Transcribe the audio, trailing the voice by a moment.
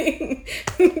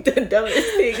The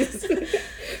dumbest things.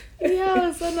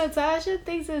 Yo, so Natasha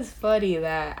thinks it's funny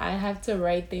that I have to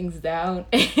write things down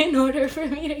in order for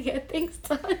me to get things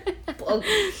done.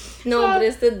 No, but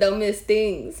it's the dumbest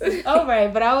things. All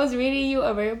right, but I was reading you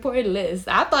a very important list.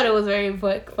 I thought it was very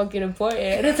fucking important.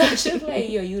 And Natasha's like,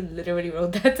 yo, you literally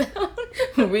wrote that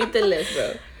down. Read the list,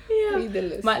 bro. Yeah. Read the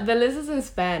list. The list is in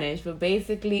Spanish, but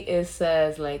basically it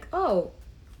says like, oh,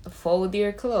 fold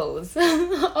your clothes.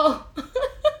 Oh.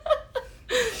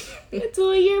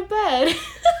 Do your bed.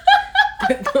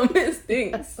 The dumbest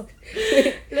things.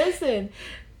 Listen,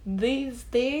 these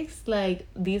things, like,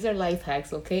 these are life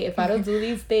hacks, okay? If I don't do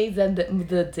these things, then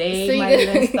the day So might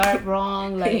even start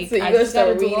wrong. Like, So I just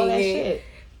gotta do all that reading it. shit.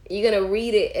 You're gonna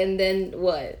read it and then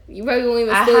what? You probably won't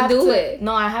even still do it.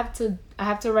 No, I have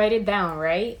to write it down,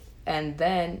 right? And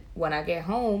then when I get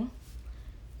home,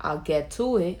 I'll get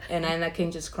to it, and then I can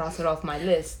just cross it off my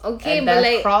list. Okay, and but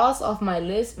that like, cross off my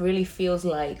list really feels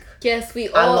like yes, we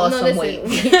I all lost some weight.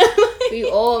 We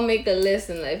all make a list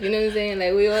in life. You know what I'm saying?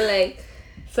 Like we all like.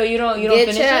 So you don't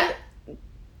finish it?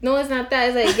 No, it's not that.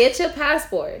 It's like get your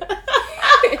passport.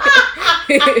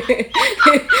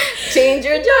 Change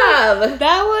your job.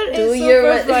 That one Do is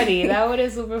your super funny. That one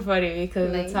is super funny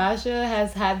because Like- Natasha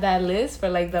has had that list for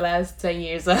like the last 10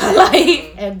 years of her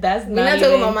life, and that's We're not not even,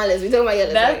 talking about my list. We're talking about your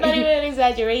list. that's right? not even an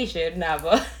exaggeration, nah,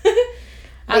 but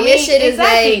But your shit is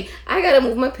exactly. like, I gotta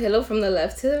move my pillow from the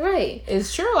left to the right.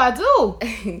 It's true, I do.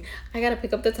 I gotta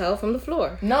pick up the towel from the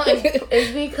floor. No,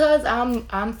 it's because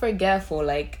I'm forgetful.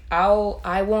 Like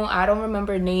I don't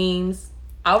remember names.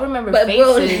 I'll remember But faces.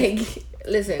 bro, like,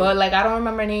 listen. But like I don't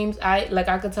remember names. I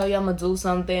could tell you I'm gonna do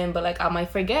something, but like I might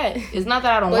forget. It's not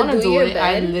that I don't But want to do do your it.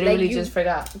 I bed, literally like, you- just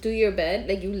forgot. do your bed,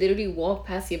 like you literally walk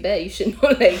past your bed. You should know,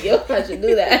 like, yo, I should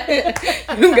do that.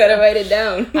 You gotta write it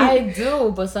down. I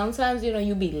do, but sometimes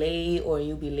you be late or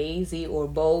you be lazy or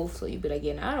both. So you be like,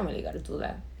 yeah, I don't really gotta do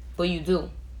that, but you do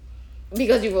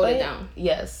Because you wrote But it down.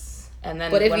 Yes, and then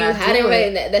But if when you I hadn't do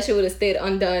written it, that shit would have stayed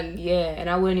undone. yeah, and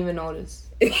I wouldn't even notice.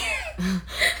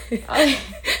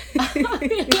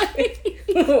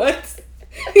 What?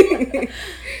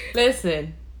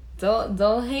 Listen,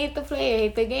 don't hate the player,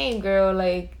 hate the game, girl.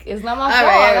 Like it's not my All fault. right,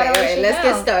 I all gotta right, all write right. shit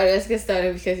Let's down. get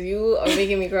started because you are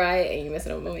making me cry and you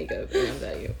messing up my makeup. And I'm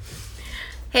telling you.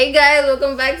 Hey guys,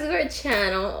 welcome back to our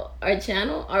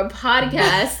channel. Our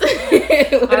podcast.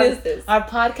 What is this? Our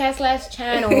podcast /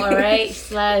 channel, all right?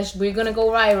 / we're gonna go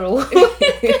viral.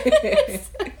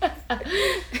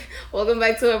 Welcome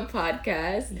back to our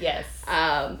podcast. Yes.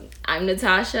 I'm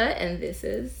Natasha and this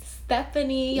is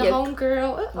Stephanie, your Your-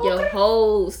 homegirl. your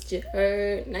host. You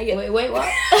heard? Not your, Wait, what?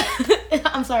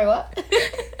 I'm sorry, what?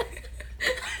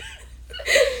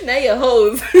 not your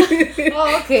host.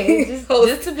 Oh, okay. Host.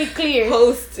 Just to be clear.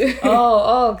 Host.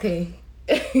 Oh, okay.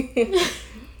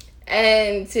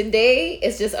 And today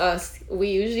it's just us. We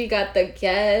usually got the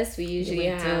guests. We usually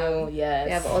have yes.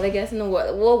 we have all the guests in the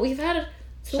world. Well, we've had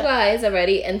two Shut- guys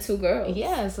already and two girls.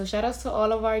 Yeah, so shout outs to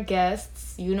all of our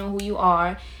guests. You know who you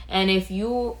are. And if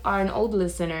you are an old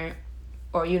listener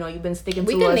or you've been sticking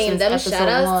We to can us name since them. episode Shout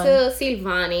outs 1. to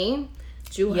Silvani.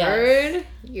 You Yes. heard.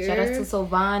 Shout outs to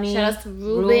Sylvani. Shout outs to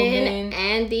Ruben,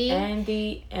 Andy.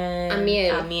 Andy, and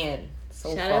Amir.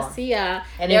 So Shout far. outs to y'all.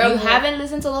 And There if you are- haven't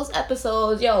listened to those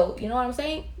episodes, yo, you know what I'm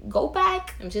saying? Go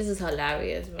back. I'm just as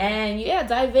hilarious, bro. And yeah,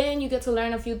 dive in. You get to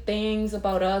learn a few things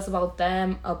about us, about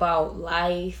them, about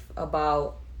life,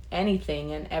 about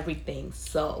anything and everything.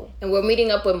 So, And we're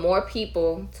meeting up with more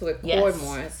people to record Yes.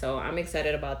 more. So I'm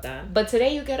excited about that. but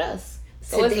today you get us.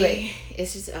 So it's lit. Today,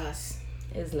 it's just us.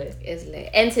 It's lit. It's lit.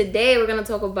 And today we're gonna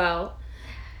talk about.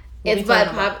 What It's we by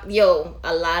talking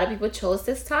a lot of people chose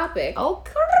this topic. Oh,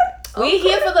 we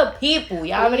here for the people.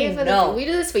 Y'all already know. We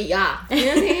do this for y'all. You know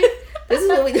what I'm saying? This is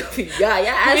what we do for y'all. Y'all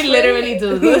ask We for literally it.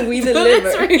 do. We Do deliver.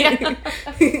 this for y'all.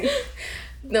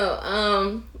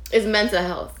 No, it's mental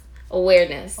health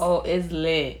awareness. Oh, it's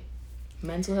lit.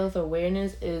 Mental health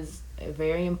awareness is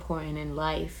very important in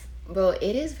life. Bro,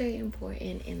 it is very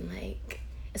important in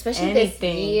especially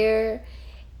Anything. this year.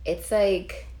 It's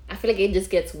like I feel like it just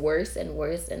gets worse and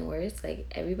worse and worse. Like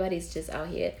everybody's just out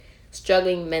here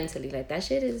struggling mentally. Like that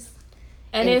shit is.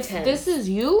 And Intense. if this is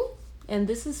you and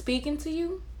this is speaking to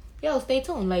you, yo, stay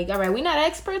tuned. Like, all right, we're not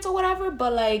experts or whatever,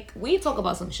 but like we talk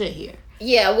about some shit here.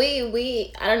 Yeah,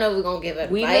 we I don't know if we're gonna give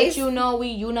advice. We let you know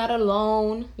you not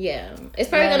alone. Yeah, it's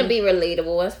probably Like- gonna be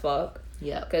relatable as fuck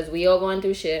Yeah. because we all going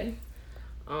through shit.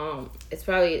 It's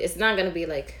not gonna be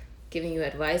like giving you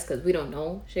advice because we don't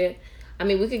know shit. I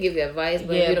mean, we could give you advice,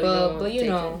 but if you don't know, but you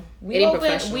know, we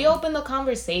open the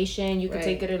conversation. You can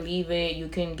take it or leave it. You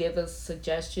can give us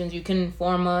suggestions. You can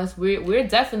inform us. We're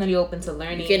definitely open to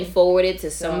learning. You can forward it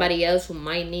to somebody else who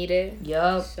might need it.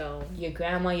 Yup. So your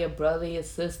grandma, your brother, your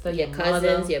sister, your cousins,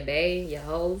 mother, your bae, your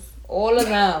hoes, all of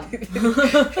them.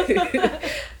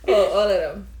 all of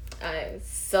them. Alright.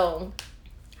 So,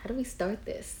 how do we start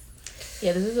this?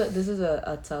 Yeah, this is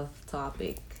a tough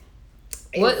topic.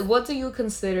 What do you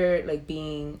consider like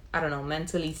being, I don't know,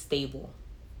 mentally stable,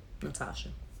 Natasha?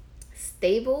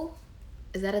 Stable?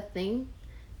 Is that a thing?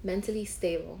 Mentally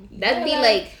stable. That'd be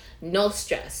like no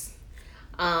stress,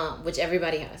 which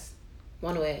everybody has,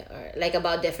 one way or like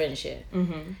about different shit.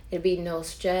 Mm-hmm. It'd be no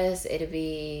stress. It'd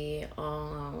be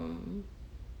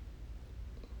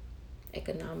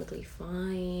economically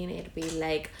fine. It'd be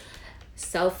like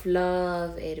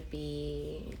self-love. It'd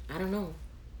be, I don't know.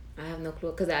 I have no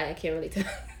clue because I can't really tell.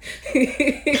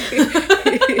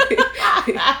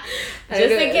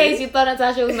 Just in case you thought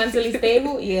Natasha was mentally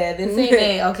stable, yeah, this ain't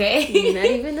it, okay? Not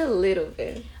even a little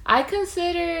bit. I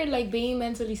consider like being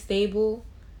mentally stable,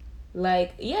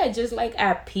 like, yeah, just like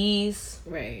at peace,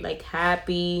 right? Like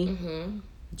happy, mm-hmm.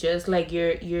 Just like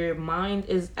your mind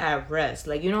is at rest.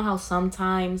 Like, you know how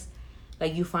sometimes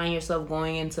like you find yourself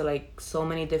going into like so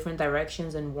many different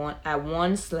directions and one at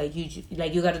once, like you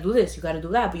got to do this, you got to do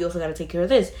that, but you also got to take care of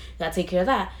this, you got to take care of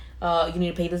that. You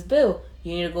need to pay this bill,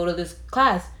 you need to go to this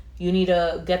class, you need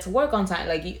to get to work on time.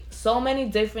 Like so many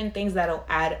different things that'll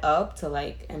add up to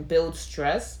like and build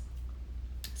stress.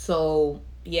 So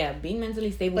yeah, being mentally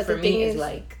stable for me is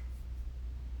like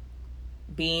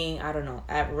being, I don't know,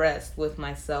 at rest with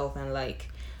myself and like.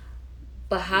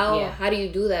 But how do you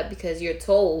do that? Because you're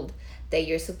told that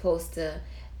you're supposed to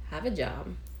have a job,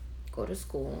 go to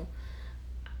school,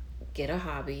 get a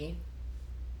hobby,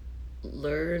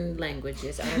 learn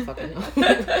languages. I don't fucking know.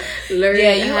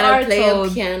 Learn how to play a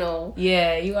piano.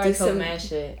 Yeah, you are told mad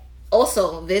shit.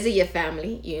 Also, visit your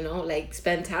family, you know, like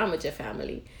spend time with your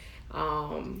family.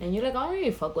 And you're like, I don't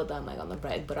really fuck with them, like on the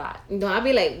break, but I'll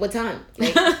be like, what time?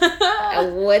 Like,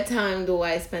 at what time do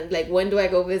I spend? Like, when do I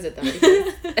go visit them?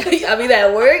 Because I'll be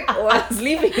at work or I'm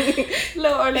sleeping.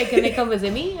 Or like, can they come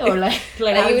visit me? Or like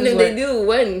even if they do,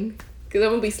 when? Because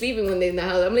I'm gonna be sleeping when they're in the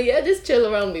house. I'm like, yeah, just chill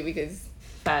around me because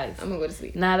I'm gonna go to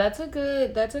sleep. Nah, that's a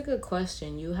good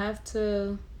question. You have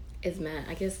to.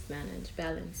 I guess manage,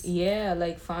 balance. Yeah,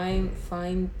 like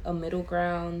find a middle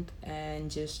ground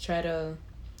and just try to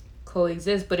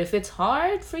coexist. But if it's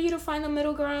hard for you to find the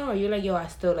middle ground, or you're like, yo,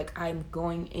 I'm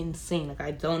going insane, like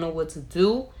I don't know what to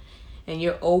do, and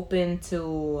you're open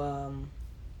to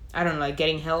I don't know, like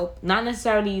getting help, not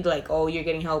necessarily like, oh, you're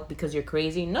getting help because you're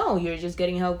crazy. No, you're just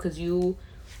getting help because you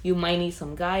might need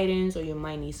some guidance, or you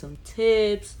might need some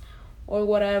tips or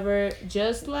whatever.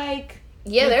 Just like,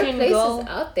 yeah, there are places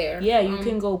out there. Yeah, you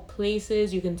can go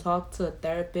places. You can talk to a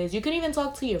therapist. You can even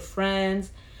talk to your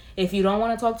friends. If you don't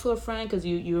want to talk to a friend because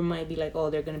you might be like, oh,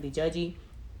 they're going to be judgy.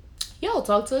 Yo,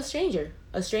 talk to a stranger.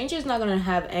 A stranger is not going to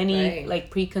have any like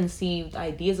preconceived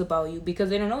ideas about you because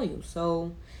they don't know you.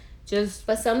 So just...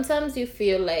 But sometimes you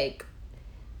feel like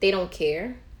they don't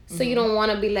care. So you don't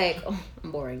want to be like, oh,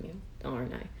 I'm boring you,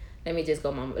 aren't I? Let me just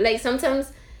go, mom. Like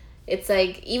sometimes it's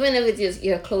like, even if it's just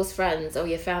your close friends or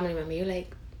your family member, you're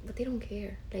like, but they don't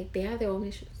care. Like they have their own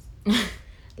issues.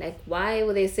 Like why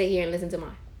would they sit here and listen to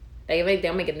mine? Like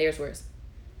they're making theirs worse.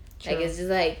 True. Like it's just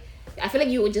like, I feel like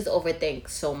you would just overthink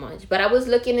so much. But I was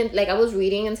I was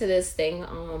reading into this thing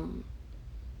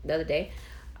the other day.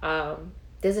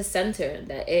 There's a center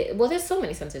there's so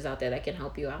many centers out there that can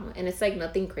help you out, and it's like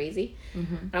nothing crazy. I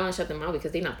don't want to shut them out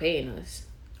because they're not paying us.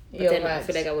 But then I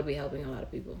feel like I would be helping a lot of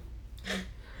people.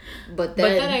 But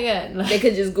then again, they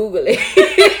could just Google it.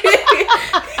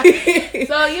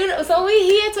 So we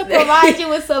here to provide you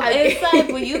with some insight,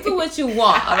 but you do what you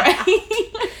want, all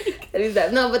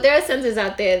right? No, but there are centers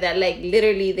out there that like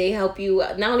literally they help you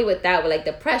not only with that, but like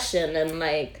depression and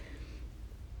like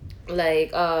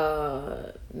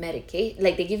medication.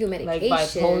 Like they give you medication, like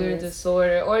bipolar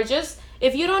disorder, or just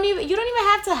if you don't even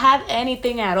have to have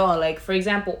anything at all. Like for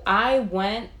example, I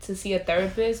went to see a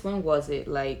therapist. When was it?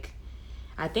 Like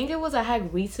I think I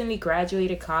had recently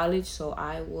graduated college, so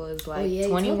I was like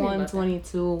 21,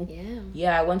 22.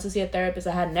 Yeah, I went to see a therapist.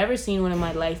 I had never seen one in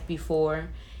my life before.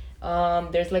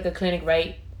 There's like a clinic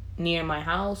right near my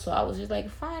house, so I was just like,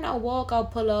 fine, I'll walk, I'll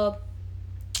pull up.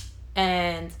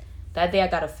 And that day I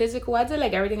got a physical. I did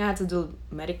like everything I had to do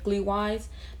medically wise.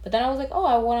 But then I was like, oh,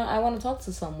 I wanna talk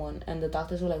to someone. And the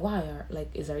doctors were like, why?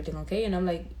 Like, is everything okay? And I'm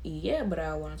like, yeah, but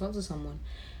I want to talk to someone.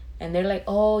 And they're like,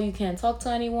 oh, you can't talk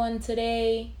to anyone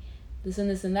today. this and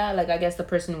this and that. Like, I guess the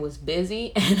person was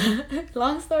busy. And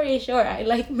long story short, I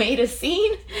like made a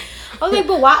scene. I was like,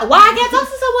 but why I can't talk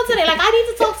to someone today? Like, I need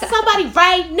to talk to somebody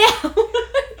right now.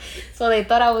 So they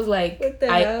thought I was like,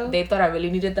 they thought I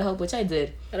really needed the help, which I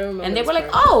did. I don't remember. And they were like,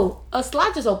 oh, a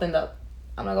slot just opened up.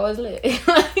 I'm like, oh, it's lit.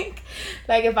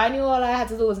 like if I knew all I had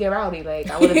to do was get rowdy,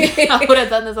 like I would have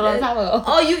done this a long time ago.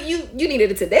 Oh, you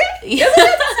needed it today? That's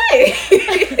what I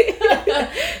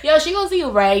say. Yo, she gonna see you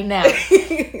right now.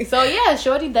 So yeah,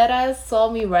 Shorty Deadass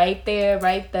saw me right there,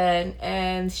 right then,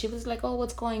 and she was like, oh,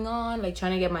 what's going on? Like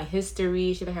trying to get my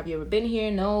history. She's like, have you ever been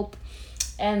here? Nope.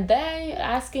 And then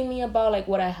asking me about like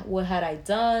what had I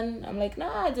done. I'm like,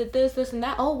 nah, I did this and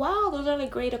that. Oh wow, those are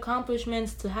like great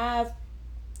accomplishments to have.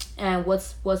 And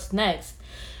what's next?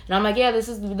 And I'm like, yeah, this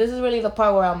is really the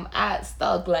part where I'm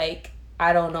stuck. Like,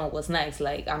 I don't know what's next.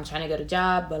 Like, I'm trying to get a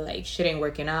job, but like shit ain't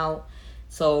working out.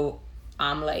 So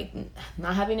I'm like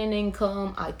not having an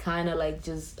income. I kind of like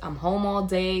I'm home all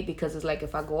day because it's like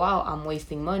if I go out, I'm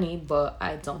wasting money, but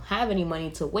I don't have any money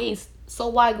to waste. So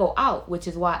why go out? Which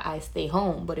is why I stay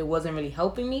home. But it wasn't really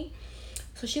helping me.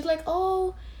 So she's like,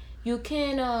 oh, you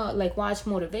can like watch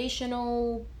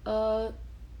motivational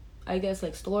I guess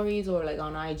like stories or like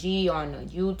on IG, on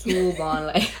YouTube, on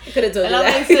like. I could have told you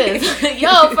that. Sis,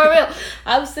 yo, for real.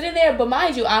 I'm sitting there, but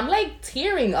mind you, I'm like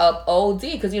tearing up OD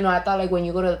because I thought like when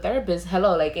you go to the therapist,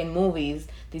 hello, like in movies,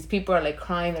 these people are like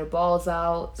crying their balls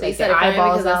out, so like their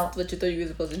eyeballs out. That's what you thought you were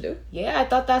supposed to do. Yeah, I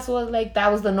thought that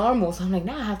was the normal. So I'm like,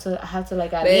 nah, I have to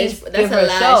like at least that's give her a a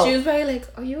lie. show. She was probably like,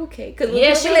 "Are you okay?" Because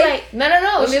yeah, she was like,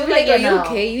 no. She was like, "Are you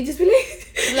okay?" You just be like,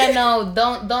 like, no,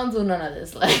 don't do none of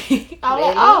this. Like, I'm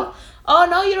like, oh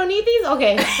no, you don't need these?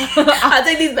 Okay. I'll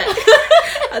take these back.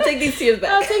 I'll take these tears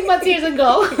back. I'll take my tears and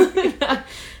go.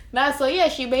 Nah, so yeah,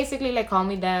 she basically like calmed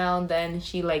me down. Then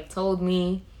she like told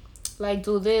me like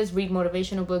do this, read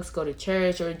motivational books, go to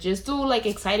church, or just do like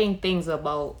exciting things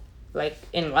about like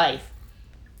in life.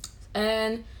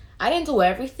 And I didn't do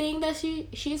everything that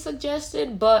she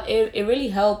suggested, but it really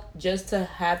helped just to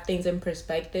have things in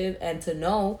perspective and to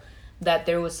know that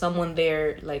there was someone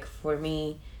there like for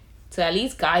me to at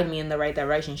least guide me in the right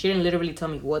direction. She didn't literally tell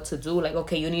me what to do. Like,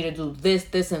 okay, you need to do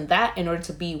this, and that in order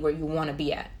to be where you want to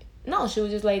be at. No, she was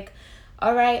just like,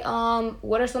 all right,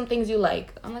 what are some things you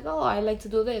like? I'm like, oh, I like to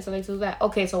do this. I like to do that.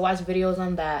 Okay, so watch videos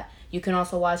on that. You can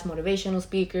also watch motivational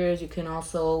speakers. You can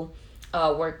also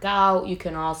work out. You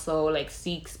can also, like,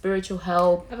 seek spiritual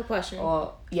help. I have a question.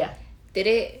 Yeah. Did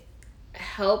it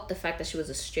help the fact that she was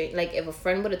a straight... Like, if a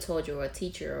friend would have told you, or a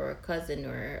teacher, or a cousin,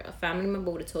 or a family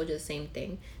member would have told you the same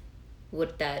thing,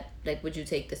 would you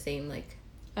take the same like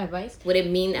advice? Would it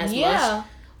mean as much,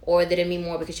 or did it mean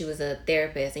more because she was a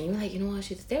therapist and you were like, you know what,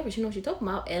 she's a therapist, you know what she's talking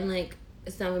about, and like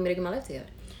it's time for me to get my life together?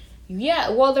 Yeah,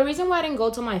 well, the reason why I didn't go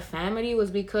to my family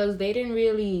was because they didn't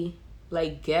really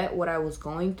like get what I was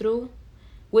going through,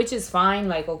 which is fine.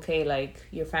 Like, okay, like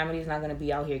your family is not gonna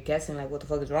be out here guessing like what the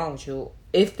fuck is wrong with you,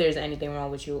 if there's anything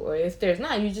wrong with you, or if there's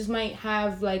not, you just might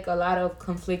have like a lot of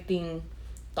conflicting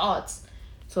thoughts.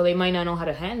 So they might not know how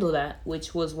to handle that,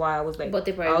 which was why I was like, but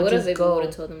they probably would have if you would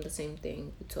have told them the same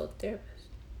thing you told the therapist.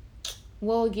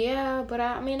 Well, yeah, but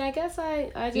I mean, I guess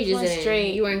I just went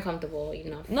straight. You weren't comfortable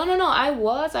enough. No,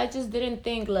 I just didn't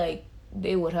think like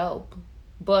they would help.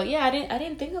 But yeah, I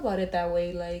didn't think about it that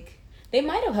way. Like they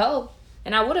might have helped,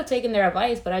 and I would have taken their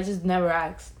advice, but I just never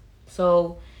asked.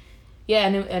 So yeah,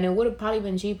 and it would have probably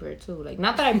been cheaper too. Like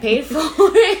not that I paid for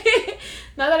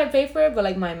it, but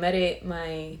like my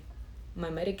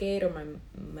Medicaid or my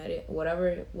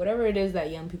whatever it is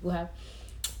that young people have,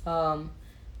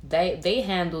 they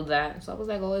handled that. So I was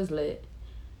like, oh, it's lit.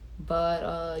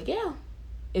 But yeah,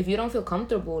 if you don't feel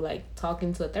comfortable like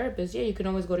talking to a therapist, yeah, you can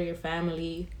always go to your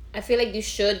family. I feel like you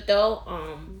should though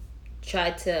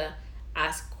try to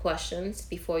ask questions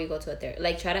before you go to a therapist.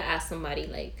 Like try to ask somebody,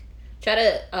 like try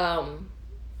to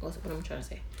what's what I'm trying to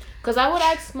say, because I would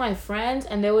ask my friends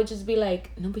and they would just be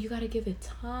like, no, but you gotta give it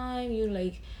time, you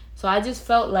like. So I just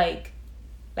felt like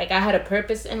I had a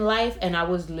purpose in life, and I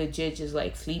was legit just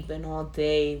like sleeping all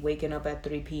day, waking up at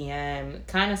 3 p.m.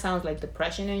 Kind of sounds like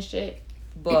depression and shit,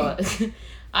 but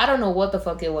I don't know what the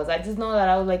fuck it was. I just know that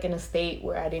I was like in a state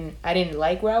where I didn't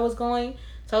like where I was going.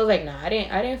 So I was like, nah, I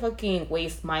didn't fucking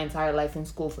waste my entire life in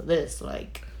school for this.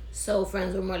 Like, so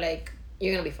friends were more like,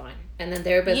 you're gonna be fine, and then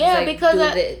therapists was like, because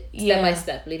do it step by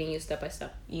step, leading you step by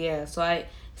step. Yeah, so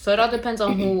it all depends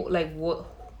on who, like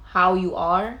how you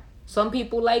are. Some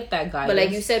people like that guy. But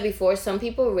like you said before, some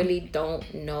people really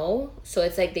don't know. So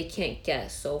it's like they can't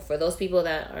guess. So for those people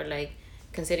that are like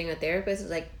considering a therapist,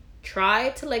 it's like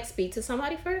try to like speak to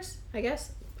somebody first, I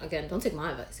guess. again, don't take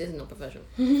my advice. This is no professional.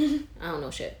 I don't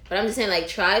know shit. But I'm just saying, like,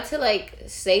 try to, like,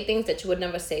 say things that you would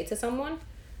never say to someone.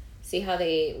 See how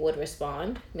they would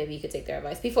respond. Maybe you could take their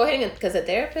advice before hitting it. Because a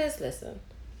therapist, listen,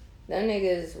 them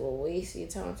niggas will waste your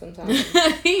time sometimes.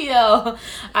 Yo,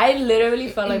 I literally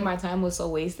felt like my time was so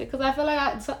wasted because I feel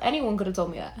like anyone could have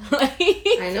told me that.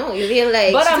 I know. You'd be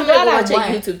like, but I'm glad I watch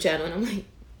went. a YouTube channel. And I'm like,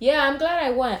 yeah, I'm glad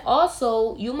I went.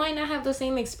 Also, you might not have the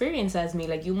same experience as me.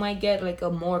 Like, you might get, like,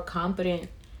 a more competent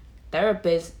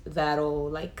therapist that'll,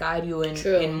 like, guide you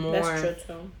in more... That's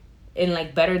true, too. In,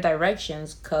 like, better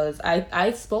directions. Because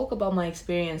I spoke about my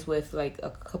experience with, like,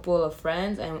 a couple of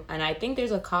friends. And I think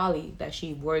there's a colleague that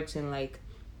she works in, like,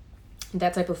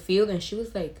 that type of field. And she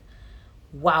was like,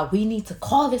 wow, we need to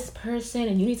call this person.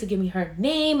 And you need to give me her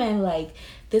name. And, like,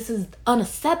 this is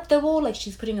unacceptable. Like,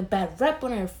 she's putting a bad rep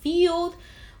on her field.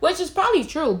 Which is probably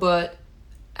true, but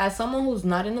as someone who's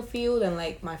not in the field and,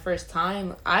 like, my first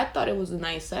time, I thought it was a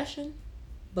nice session.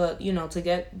 But, you know, to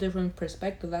get different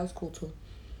perspective, that was cool, too.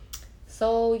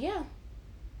 So, yeah.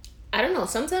 I don't know.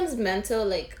 Sometimes mental,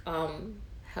 like,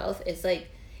 health is, like,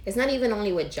 it's not even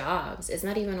only with jobs. It's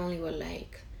not even only with,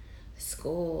 like,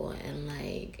 school. And,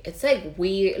 like, it's, like,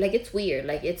 weird. Like, it's weird.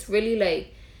 Like, it's really,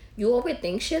 like, you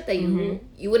overthink shit that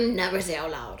you would never say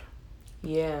out loud.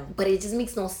 Yeah. But it just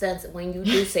makes no sense when you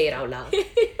do say it out loud.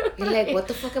 You're like, what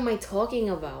the fuck am I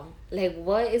talking about? Like,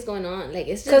 what is going on? Like,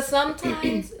 it's just... Because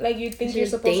sometimes, like, you think you're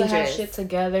supposed to have shit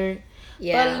together.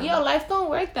 Yeah. But, yo, life don't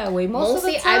work that way.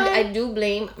 Mostly, of the time... I do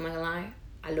blame... I'm not gonna lie.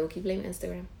 I low-key blame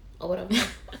Instagram. Or whatever.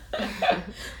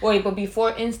 Wait, but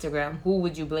before Instagram, who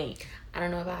would you blame? I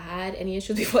don't know if I had any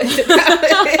issues before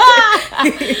Instagram.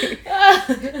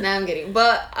 Nah, I'm kidding.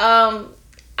 But,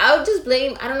 I would just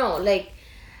blame... I don't know, like...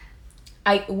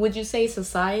 would you say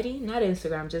society, not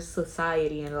Instagram, just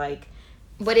society and like,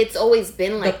 but it's always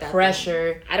been like the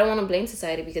pressure. I don't want to blame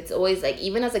society because it's always like,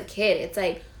 even as a kid, it's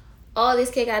like, oh, this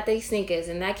kid got these sneakers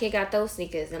and that kid got those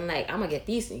sneakers, and like, I'm gonna get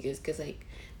these sneakers because like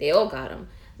they all got them.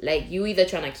 Like, you either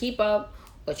trying to keep up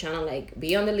or trying to like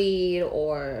be on the lead,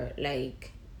 or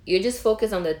like you're just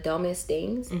focused on the dumbest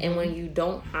things. And when you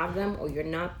don't have them or you're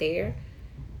not there,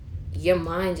 your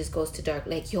mind just goes to dark.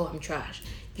 Like, yo, I'm trash.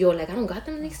 Yo, like, I don't got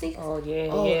them next sneakers. Oh, yeah,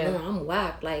 oh, yeah. no, I'm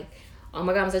whack. Like, oh,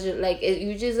 my God, I'm such a... Like,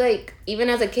 you just, like... Even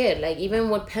as a kid, like, even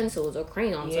with pencils or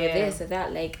crayons or this or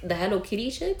that, like, the Hello Kitty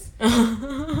shits.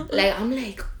 Like, I'm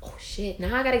like, oh, shit.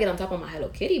 Now I gotta get on top of my Hello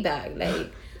Kitty bag.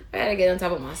 Like, I gotta get on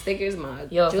top of my stickers, my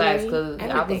Yo, jewelry, facts, because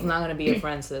I was not gonna be a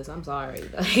friend, sis. I'm sorry.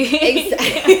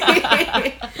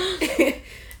 Exactly.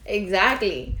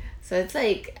 Exactly. So it's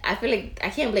like, I feel like... I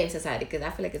can't blame society because I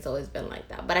feel like it's always been like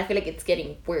that. But I feel like it's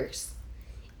getting worse.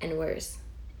 And worse.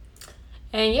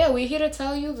 And yeah, we're here to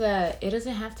tell you that it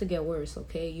doesn't have to get worse,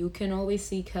 okay? You can always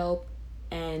seek help,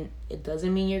 and it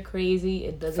doesn't mean you're crazy.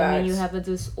 It doesn't mean you have a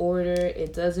disorder.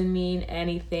 It doesn't mean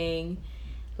anything.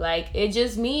 Like, it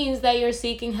just means that you're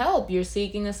seeking help. You're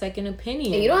seeking a second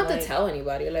opinion. And you don't have to tell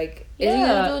anybody. Like,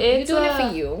 yeah, you're doing it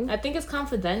for you. I think it's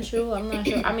confidential. I'm not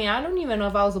sure. I mean, I don't even know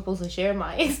if I was supposed to share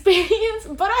my experience,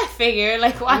 but I figured,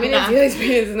 like, why not? It's your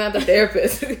experience, it's not the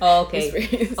therapist. Oh, okay.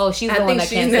 Experience. Oh, she's the one that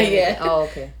can't say anything. Oh,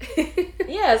 okay.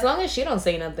 Yeah, as long as she don't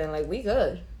say nothing, like, we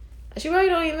good. She probably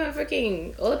don't even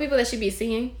freaking... All the people that she be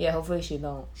seeing. Yeah, hopefully she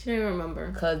don't. She don't even remember.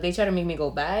 Because they try to make me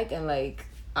go back, and, like...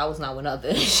 I was not with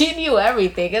nothing. She knew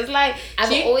everything. It's like...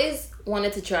 I've always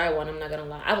wanted to try one. I'm not going to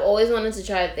lie. I've always wanted to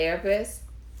try a therapist.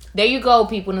 There you go,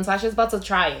 people. Natasha's about to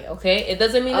try it, okay? It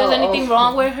doesn't mean there's anything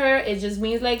wrong with her. It just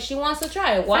means, like, she wants to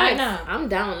try it. Why not? I'm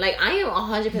down. Like, I am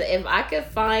 100%. If I could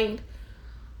find...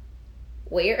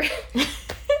 Where?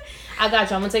 I got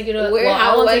you. I'm going to take you to...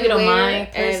 I want to take you to my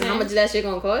person. And how much that shit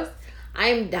going to cost? I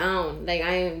am down. Like,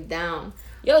 I am down.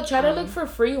 Yo, try to look for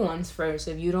free ones first.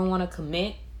 If you don't want to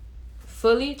commit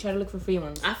fully, try to look for free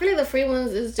ones. I feel like the free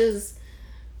ones is just,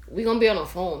 we gonna be on our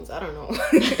phones. I don't know.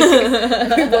 We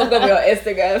both gonna be on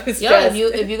Instagram. Yo,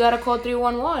 if you gotta call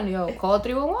 311, yo, call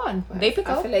 311. They pick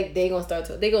up. I feel like they gonna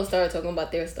start talking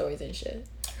about their stories and shit.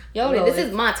 Yo, I mean, this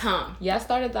is my time. Yeah,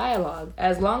 start a dialogue.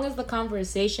 As long as the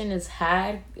conversation is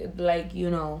had, like, you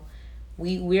know,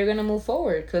 we're gonna move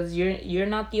forward, because you're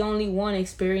not the only one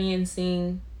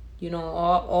experiencing, you know,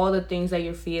 all the things that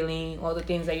you're feeling, all the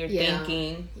things that you're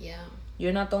thinking. Yeah.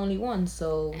 You're not the only one,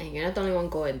 so... And you're not the only one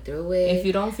going through it. If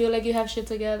you don't feel like you have shit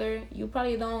together, you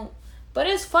probably don't. But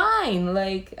it's fine.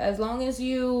 Like, as long as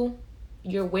you're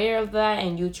aware of that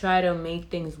and you try to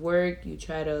make things work, you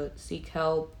try to seek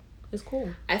help, it's cool.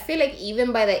 I feel like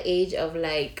even by the age of,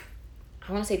 like,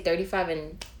 I want to say 35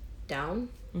 and down,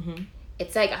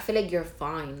 it's like, I feel like you're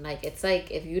fine. Like, it's like,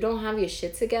 if you don't have your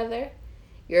shit together,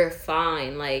 you're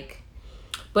fine. Like...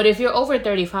 But if you're over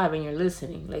 35 and you're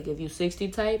listening, like if you 60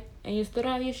 type and you still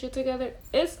don't have your shit together,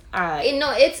 it's alright.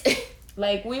 No, it's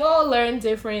like we all learn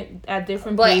different at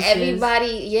different but paces.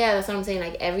 everybody, yeah, that's what I'm saying.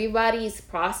 Like everybody's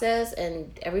process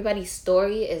and everybody's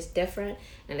story is different,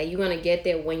 and like you're gonna get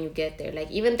there when you get there.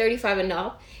 Like even 35 and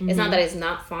up, it's not that it's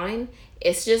not fine.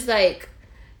 It's just like,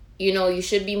 you know, you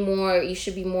should be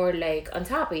more like on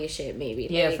top of your shit, maybe.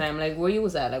 Yeah, like, fam. Like, where you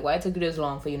was at? Like, why it took you this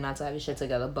long for you not to have your shit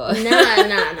together? But nah,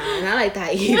 not like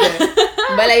that either.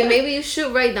 But like maybe you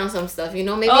should write down some stuff. You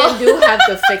know, maybe I do have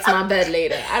to fix my bed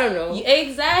later. I don't know.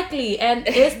 Exactly, and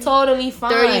it's totally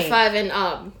fine. 35 and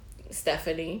up,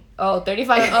 Stephanie. Oh,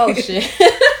 35. Oh shit.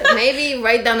 Maybe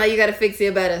write down that you gotta fix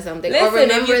your bed or something. Listen, or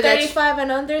remember if you're that 35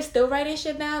 and under, still writing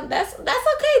shit down, that's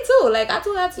okay too. Like, I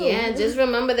do that too. yeah, just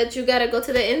remember that you gotta go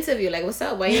to the interview. Like, what's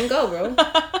up? Why you didn't go, bro?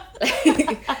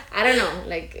 I don't know.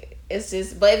 Like, it's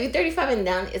just. But if you're 35 and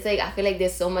down, it's like I feel like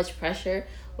there's so much pressure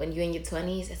when you're in your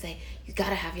 20s. It's like you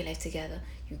gotta have your life together.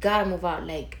 You gotta move out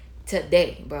like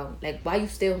today, bro. Like, why you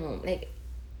still home? Like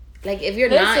if you're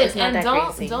not, it's not that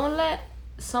crazy. Don't let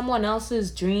someone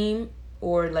else's dream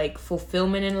or like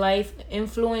fulfillment in life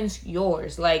influence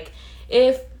yours. Like,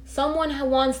 if someone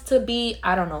wants to be,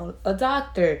 I don't know, a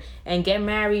doctor and get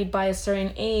married by a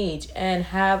certain age and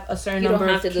have a certain number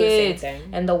of kids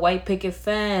and the white picket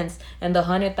fence and the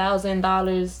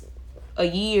 $100,000 a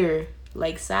year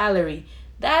like salary,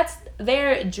 that's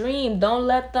their dream. Don't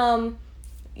let them,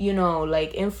 you know,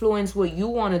 like influence what you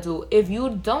want to do. If you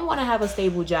don't want to have a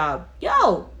stable job,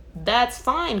 that's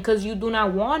fine, because you do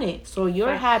not want it. So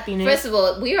your happiness. First of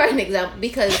all, we are an example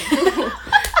because you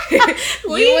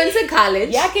went to college.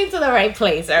 Yeah, I came to the right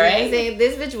place, all right? You know,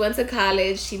 this bitch went to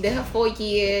college. She did her 4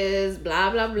 years.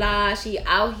 Blah blah blah. She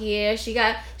out here. She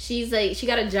got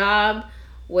a job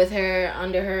with her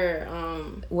under her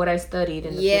what I studied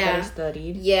and the field that I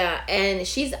studied. Yeah, and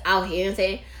she's out here and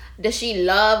saying, does she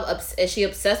love? Is she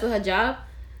obsessed with her job?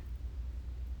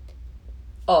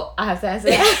 Oh, I have to answer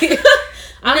that.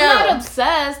 I'm not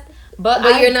obsessed,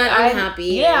 but you're not unhappy.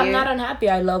 Yeah, I'm not unhappy.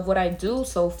 I love what I do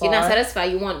so far. You're not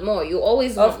satisfied. You want more. You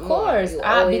always want more. Of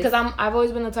course, because I've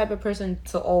always been the type of person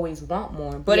to always want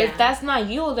more. But if that's not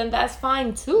you, then that's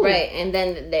fine too. Right, and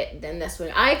then that's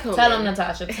when I come. Tell them,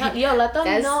 Natasha. Let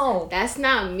them know. That's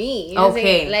not me. You know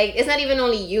okay. Like, it's not even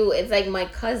only you. It's like my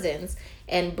cousins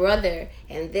and brother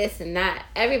and this and that.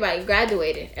 Everybody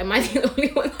graduated. Am I the only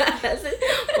one that hasn't?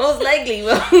 Most likely,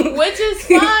 bro. Which is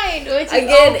fine. Which is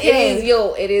again, okay.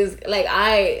 it is like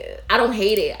I don't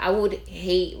hate it. I would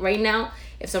hate right now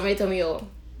if somebody told me, yo,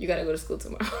 you gotta go to school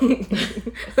tomorrow.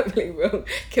 I'm like, bro,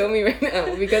 kill me right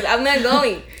now because I'm not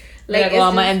going. Like, well,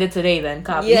 I'm gonna end it today then.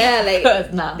 Copy. Yeah,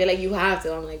 like nah. They're like, you have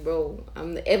to. I'm like, bro,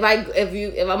 I'm gonna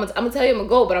tell you I'm gonna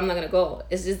go, but I'm not gonna go.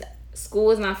 It's just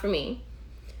school is not for me.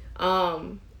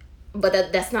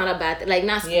 But that's not a bad thing. Like,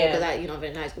 not school because I been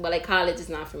in high school, but like college is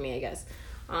not for me, I guess.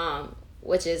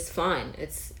 Which is fine.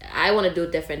 I want to do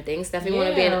different things. Stephanie want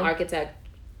to be an architect.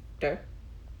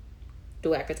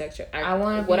 Do architecture. I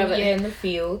want to be in the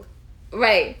field.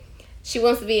 Right. She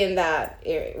wants to be in that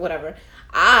area, whatever.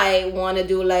 I want to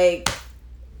do like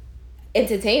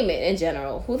entertainment in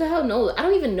general. Who the hell knows? I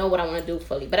don't even know what I want to do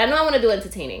fully, but I know I want to do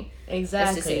entertaining.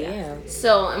 Exactly. Yeah.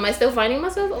 So, am I still finding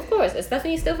myself? Of course. Is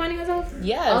Stephanie still finding herself?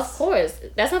 Yes. Of course.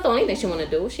 That's not the only thing she want to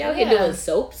do. She out here doing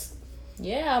soaps.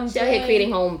 Yeah, She out here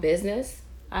creating her own business.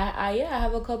 I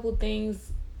have a couple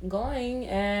things going,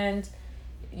 and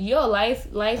life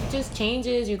just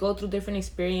changes. You go through different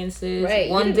experiences. Right.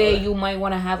 One day you might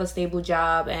want to have a stable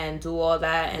job and do all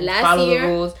that and follow the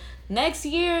rules. Next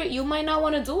year, you might not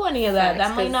want to do any of that.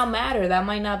 That might not matter. That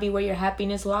might not be where your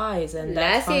happiness lies. And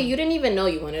last year, you didn't even know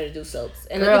you wanted to do soaps.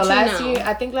 And girl,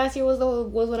 I think last year was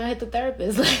when I hit the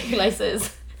therapist. Like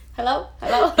says, hello.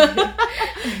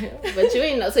 But you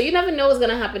ain't know. So you never know what's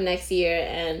gonna happen next year,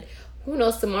 and who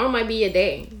knows? Tomorrow might be your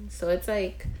day. So it's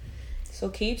like, so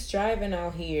keep striving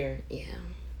out here. Yeah,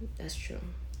 that's true.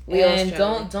 And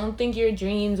don't think your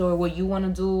dreams or what you want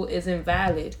to do isn't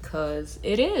valid, because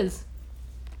it is.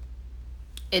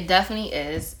 It definitely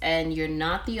is, and you're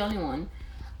not the only one.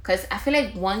 Cause I feel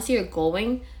like once you're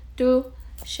going through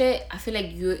shit, I feel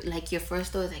like your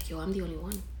first thought is like, yo, I'm the only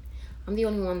one. I'm the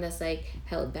only one that's like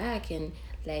held back and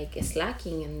like is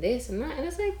slacking and this and that. And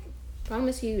it's like,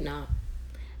 promise you not.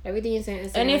 Everything is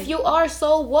saying. And if you are,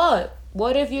 so what?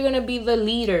 What if you're gonna be the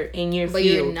leader in your field? But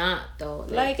you're not though.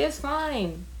 Like it's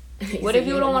fine. What if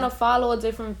you don't want to follow a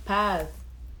different path?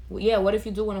 Yeah, what if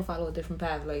you do want to follow a different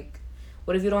path? Like,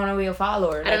 what if you don't want to be a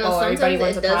follower? I don't know. Everybody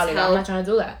went to college. I'm not trying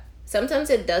to do that. Sometimes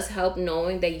it does help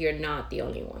knowing that you're not the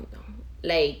only one, though.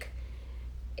 Like,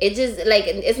 it just like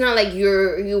it's not like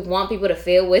you want people to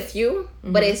feel with you,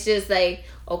 but it's just like,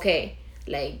 okay,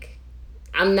 like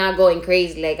I'm not going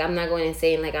crazy, like I'm not going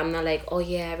insane, like I'm not like, oh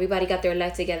yeah, everybody got their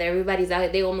life together, everybody's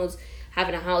out, they almost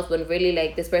having a house, when really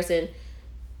like this person,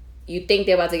 you think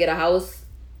they're about to get a house,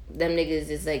 them niggas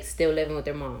is like still living with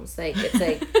their moms. Like it's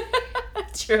like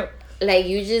true. Like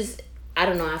you just, I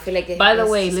don't know. I feel like. By the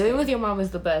way, living with your mom is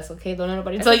the best. Okay, don't let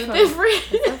nobody tell you different.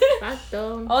 That's a fact,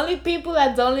 though. Only people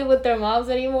that don't live with their moms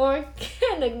anymore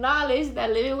can acknowledge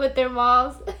that living with their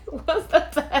moms was the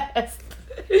best.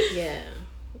 Yeah,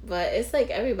 but it's like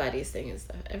everybody's thing and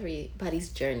stuff. Everybody's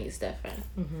journey is different.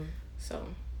 Mm-hmm. So,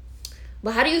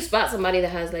 but how do you spot somebody that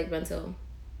has like mental?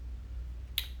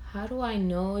 How do I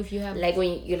know if you have like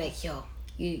when you're like, yo,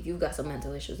 you got some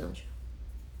mental issues, don't you?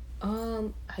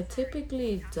 I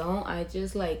typically don't. I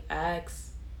just like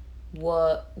ask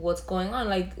what's going on.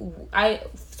 Like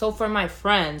so for my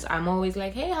friends, I'm always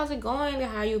like, hey, how's it going?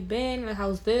 Like, how you been? Like,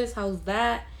 how's this? How's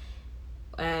that?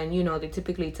 And you know, they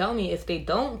typically tell me. If they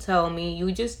don't tell me,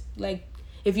 you just like,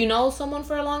 if you know someone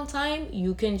for a long time,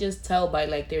 you can just tell by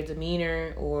like their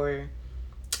demeanor or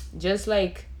just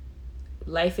like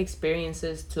life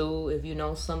experiences too. If you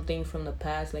know something from the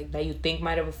past like that you think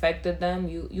might have affected them,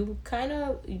 you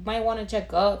might want to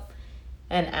check up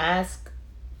and ask,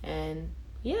 and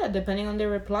yeah, depending on their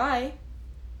reply.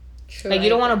 True, like you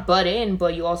don't want to butt in,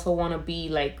 but you also want to be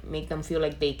like, make them feel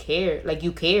like they care, like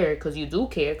you care, because you do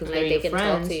care, because like they're your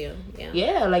friends. Talk to you.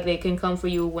 Yeah, like they can come for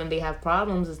you when they have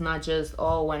problems. It's not just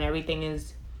when everything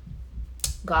is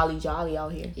golly jolly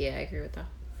out here. Yeah, I agree with that.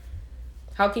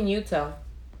 How can you tell?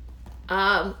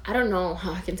 I don't know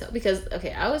how I can tell, because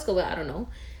okay, I always go with I don't know,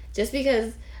 just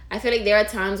because I feel like there are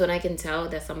times when I can tell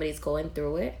that somebody's going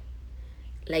through it.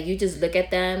 Like you just look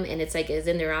at them and it's like it's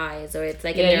in their eyes, or it's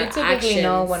like in their actions. Yeah, you typically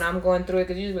know when I'm going through it,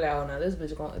 because you be like, oh no, this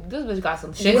bitch got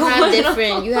some shit. You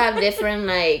have different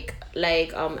like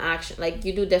action, like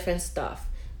you do different stuff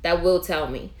that will tell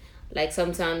me. Like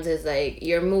sometimes it's like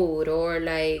your mood, or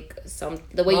like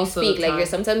the way most you speak. Like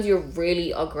sometimes you're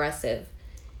really aggressive.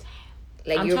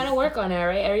 Like I'm trying to work on that,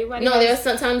 right? Everybody. No, there's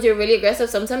sometimes you're really aggressive.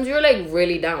 Sometimes you're like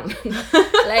really down.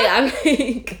 Like I'm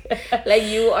like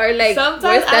you are like.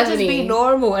 Sometimes I just be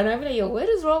normal, and I'm like, yo, what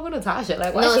is wrong with Natasha?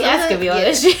 Like, why is she asking me all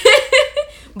this shit?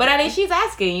 But I mean, she's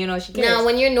asking. You know, she cares. Now,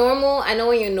 when you're normal, I know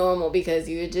when you're normal, because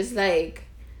you're just like,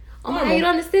 oh my god, you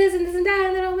don't this and this and that,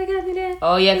 and then oh my god, that.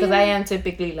 Oh yeah, because I am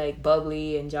typically like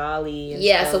bubbly and jolly. And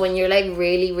yeah, stuff. So when you're like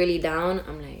really really down,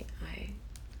 I'm like.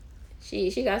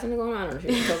 She got something going on. I don't know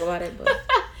if she can talk about it, but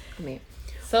I mean.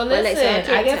 So listen,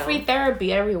 I get free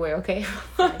therapy everywhere, okay?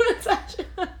 Fact.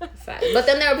 But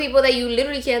then there are people that you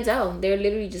literally can't tell. They're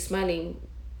literally just smiling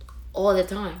all the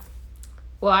time.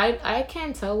 Well, I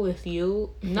can't tell with you,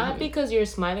 not because you're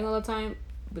smiling all the time,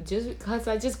 but just because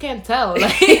I just can't tell.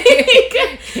 Like, I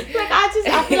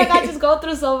feel like I just go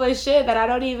through so much shit that I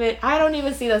don't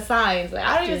even see the signs. Like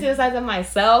I don't even see the signs of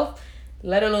myself,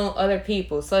 let alone other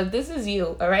people. So if this is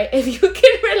you, all right, if you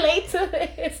can relate to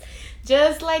this,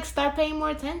 just like start paying more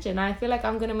attention. I feel like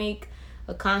I'm gonna make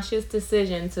a conscious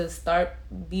decision to start,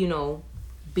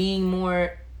 being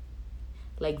more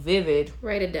like vivid.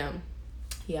 Write it down.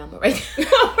 Yeah, I'm gonna write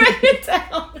it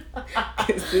down.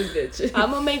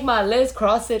 I'm gonna make my list,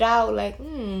 cross it out. Like,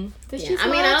 did she? I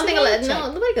mean, I don't think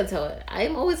nobody can tell it.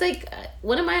 I'm always like,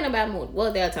 when am I in a bad mood?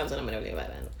 Well, there are times when I'm in a really bad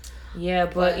mood. Yeah,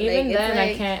 but even like, then,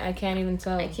 like, I can't even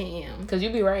tell. I can't, yeah. Because you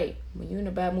be right. When you're in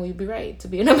a bad mood, you be right to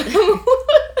be in a bad mood.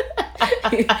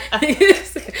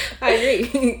 I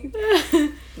agree.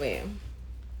 Man.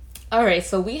 All right,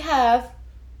 so we have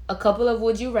a couple of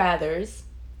would you rathers.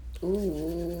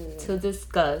 Ooh. To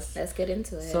discuss. Let's get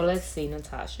into it. So let's see,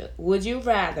 Natasha. Would you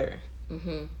rather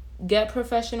get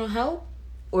professional help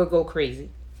or go crazy?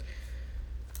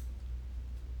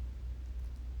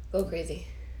 Go crazy.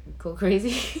 Go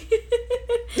crazy.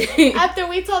 After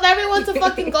we told everyone to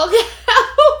fucking go get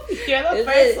help, you're the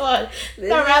first one. I'd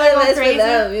rather go crazy.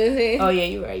 Them, oh yeah,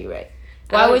 you're right.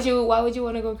 Why would you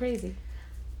want to go crazy?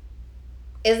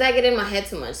 It's like getting in my head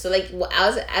too much. So like,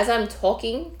 as I'm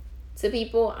talking to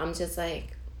people, I'm just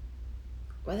like,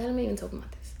 why the hell am I even talking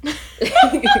about this?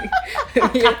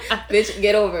 Bitch,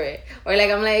 get over it. Or like,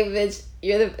 I'm like, bitch,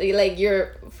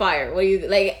 you're fire. What do you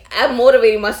like? I'm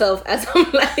motivating myself as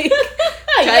I'm like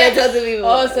trying to talk to people.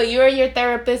 Oh, so you're your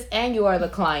therapist and you are the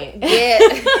client. Yeah.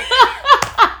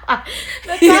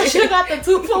 Natasha got the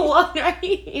 2-for-1 right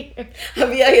here. I'll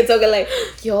be out here talking like,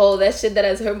 yo, that shit that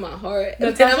has hurt my heart.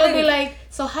 Natasha will be like,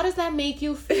 so how does that make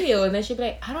you feel? And then she'll be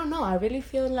like, I don't know. I really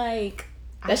feel like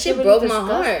that shit broke my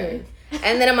heart.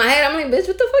 And then in my head, I'm like, bitch,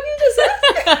 what the fuck you just said?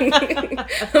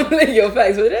 I'm like, yo,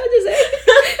 facts, what did I just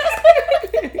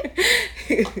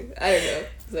say? I don't know.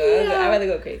 So I'd rather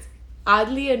go crazy.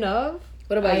 Oddly enough,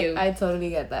 what about you? I totally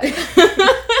get that.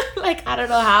 Like, I don't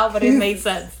know how, but it makes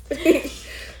sense.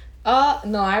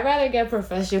 No, I'd rather get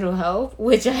professional help,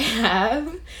 which I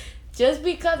have, just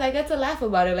because I get to laugh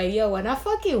about it. Like, yo, when I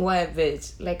fucking went,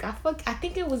 bitch, like, I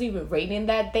think it was even raining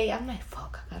that day. I'm like,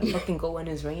 fuck, I gotta fucking go when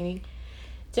it's raining.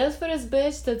 Just for this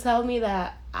bitch to tell me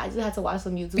that I just had to watch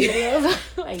some YouTube videos.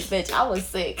 Like, bitch, I was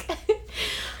sick.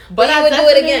 But I would do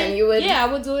it again. You would? Yeah,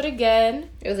 I would do it again.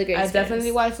 It was a great experience. I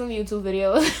definitely watched some YouTube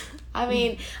videos. I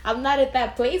mean, I'm not at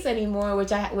that place anymore,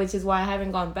 which is why I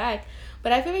haven't gone back.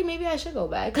 But I feel like maybe I should go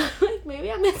back. Like,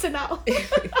 maybe I'm missing out.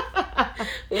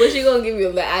 What's she gonna give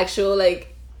you? The actual,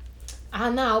 like... I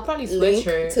don't know. I'll probably switch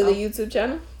her. To the YouTube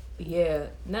channel? Yeah.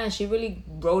 Nah, she really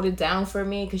wrote it down for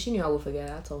me because she knew I would forget.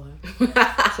 I told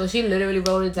her. So she literally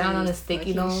wrote it down on a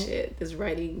sticky note. Shit, just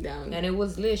writing down. And it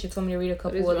was lit. She told me to read a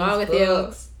couple of these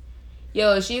books.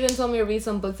 Yo, she even told me to read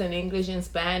some books in English and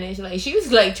Spanish. Like, she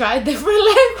was like, try different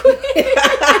languages.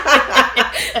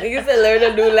 You said learn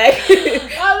a new language.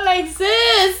 I'm like,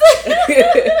 sis.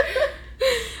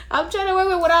 I'm trying to work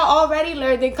with what I already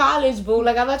learned in college, boo.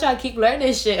 Like, I'm not trying to keep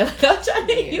learning shit. Like, I'm trying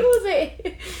to use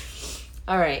it.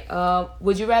 All right.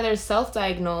 Would you rather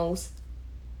self-diagnose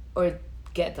or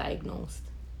get diagnosed?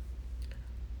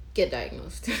 Get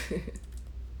diagnosed.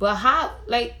 But how?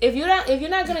 Like, if you're not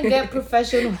gonna get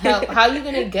professional help, how are you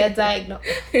gonna get diagnosed?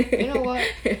 You know what?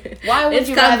 Why would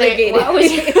you rather? Why would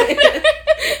you?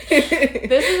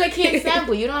 This is a key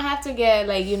example. You don't have to get,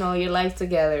 like, you know, your life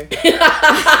together. You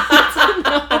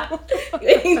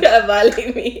ain't gotta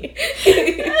violate me.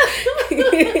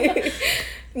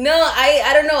 No,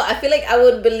 I don't know. I feel like I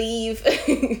would believe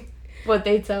what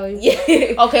they tell you.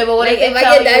 Yeah. Okay, but what like, if I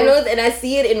get diagnosed and I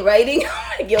see it in writing,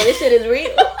 I'm like, yo, this shit is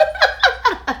real.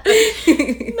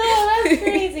 No, that's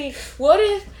crazy. What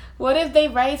if they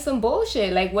write some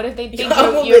bullshit? Like, what if they think you're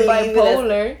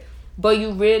bipolar, but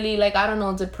you really, like, I don't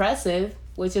know, depressive,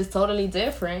 which is totally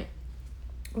different.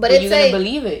 But it's, you're gonna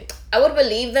believe it. I would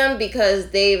believe them because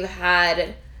they've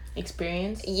had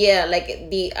experience. Yeah, like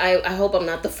I hope I'm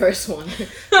not the first one.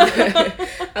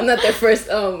 I'm not their first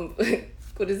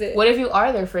what is it? What if you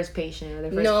are their first patient or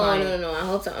their first client? No. I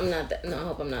hope so. I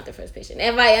hope I'm not the first patient.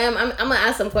 If I am, I'm gonna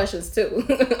ask some questions too.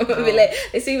 I'm gonna be like,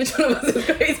 let's see which one of us is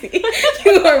crazy,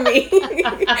 you or me.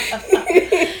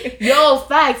 Yo,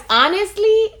 facts.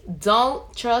 Honestly,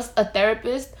 don't trust a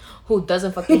therapist who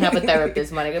doesn't fucking have a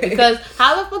therapist, my nigga. Because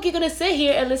how the fuck you gonna sit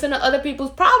here and listen to other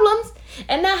people's problems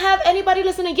and not have anybody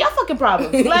listen to your fucking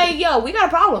problems? Like, yo, we got a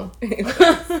problem.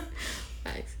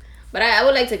 Nice. But I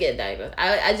would like to get diagnosed.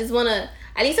 I just wanna,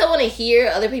 at least I wanna hear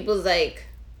other people's, like,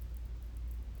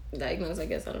 diagnosed, I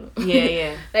guess. I don't know.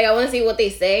 Yeah. Like, I wanna see what they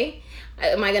say.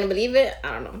 Am I gonna believe it?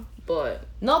 I don't know. But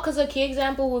no, because a key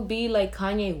example would be like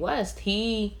Kanye West.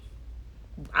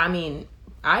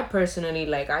 I personally,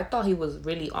 like, I thought he was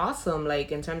really awesome,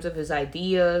 like, in terms of his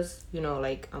ideas, you know,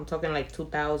 like, I'm talking, like,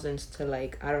 2000s to,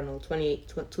 like, I don't know,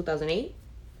 2008,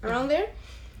 around there.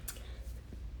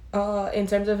 In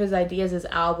terms of his ideas, his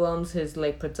albums, his,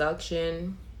 like,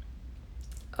 production,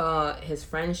 his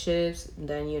friendships,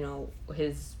 then, you know,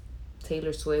 his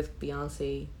Taylor Swift,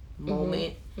 Beyonce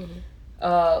moment.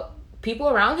 Mm-hmm. People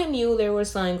around him knew there was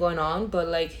something going on, but,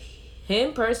 like,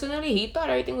 him personally, he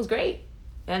thought everything was great.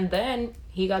 And then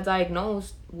he got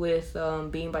diagnosed with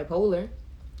being bipolar,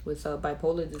 with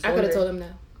bipolar disorder. I could have told him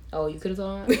that. Oh, you could have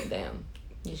told him that? Damn.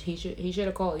 He should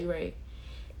have called. You're right.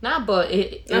 Nah, but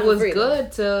it was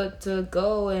good to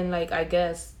go and, like, I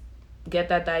guess get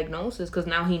that diagnosis, because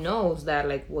now he knows that,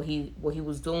 like, what he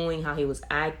was doing, how he was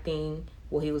acting,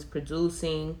 what he was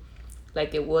producing,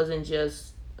 like, it wasn't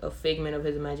just a figment of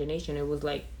his imagination. It was,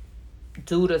 like,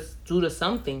 due to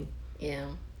something. Yeah.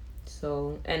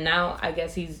 So, and now I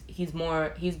guess he's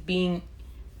being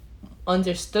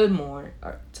understood more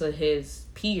to his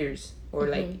peers or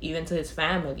like even to his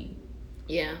family.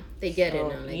 Yeah, they get it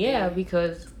now. Like, yeah,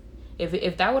 because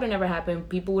if that would have never happened,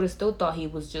 people would have still thought he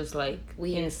was just like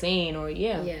weird, insane, or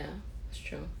yeah. Yeah, that's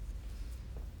true.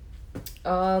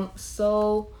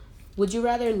 So would you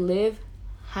rather live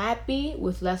happy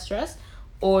with less stress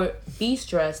or be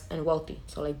stressed and wealthy?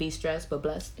 So like be stressed but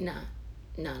blessed? No.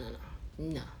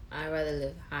 I'd rather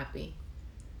live happy,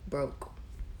 broke,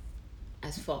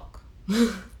 as fuck.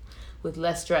 With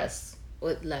less stress.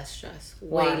 With less stress.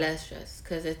 Why? Way less stress.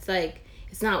 Because it's like,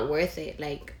 it's not worth it.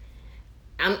 Like,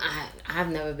 I've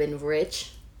never been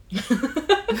rich.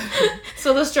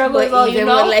 So the struggle is all you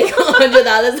know? With like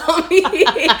 $100 on me,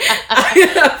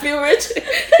 I feel rich.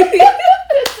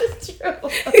 This is true.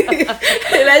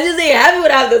 And I just ain't happy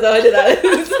with half those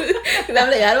 $100. And I'm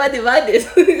like, how do I divide this?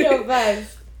 Yo,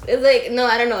 guys. It's like, no,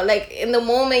 I don't know. Like, in the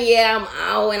moment, yeah, I'm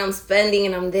out and I'm spending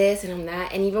and I'm this and I'm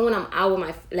that. And even when I'm out with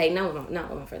my, like, not with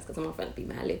my friends, because my friends be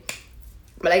mad lit.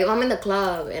 But, like, if I'm in the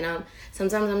club and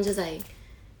sometimes I'm just like,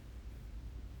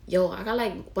 yo, I got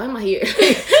like, why am I here?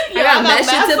 I got mad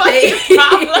shit to pay.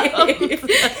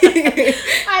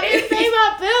 I didn't pay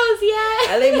my bills yet.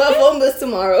 I like my phone bills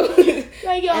tomorrow.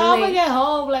 Like, yo, how am I get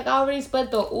home? Like, I already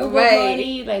spent the Uber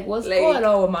money. Like, what's going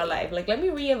on with my life? Like, let me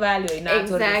reevaluate. Not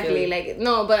exactly. Like,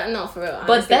 no, for real. Honestly.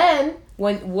 But then,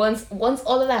 once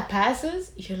all of that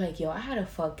passes, you're like, yo, I had a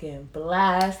fucking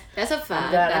blast. That's a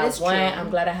fact. I'm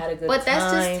glad I had a good time. But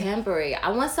that's just temporary.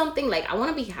 I want something, like, I want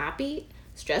to be happy,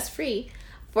 stress-free,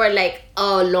 for, like,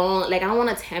 a long, like, I don't want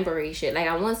a temporary shit. Like,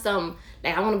 I want some,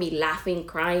 like, I want to be laughing,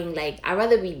 crying. Like, I'd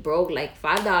rather be broke, like,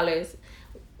 $5.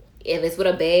 If it's with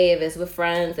a babe, if it's with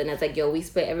friends, and it's like, yo, we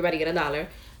split, everybody get $1.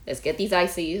 Let's get these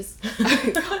ices,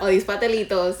 all these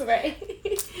patelitos. Right.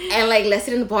 And, like, let's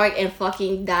sit in the park and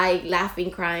fucking die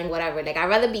laughing, crying, whatever. Like, I'd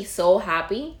rather be so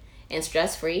happy and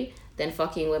stress-free than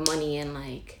fucking with money and,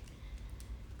 like,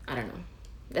 I don't know.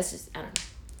 That's just, I don't know.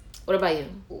 What about you?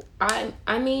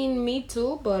 I mean, me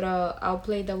too, but I'll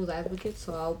play devil's advocate,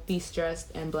 so I'll be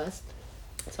stressed and blessed.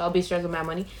 So I'll be stressed with my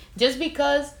money. Just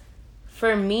because,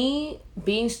 for me,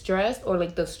 being stressed or,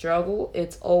 like, the struggle,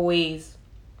 it's always,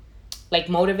 like,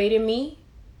 motivated me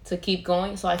to keep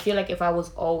going. So I feel like if I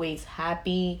was always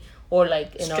happy or,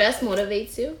 like... Stress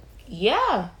motivates you?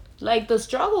 Yeah. Like, the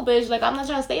struggle, bitch. Like, I'm not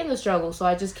trying to stay in the struggle, so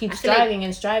I just keep striving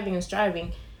and striving and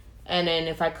striving. And then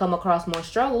if I come across more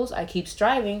struggles, I keep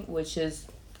striving, which is,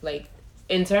 like,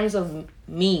 in terms of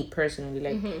me personally,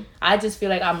 like, I just feel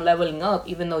like I'm leveling up,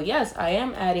 even though, yes, I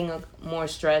am adding more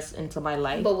stress into my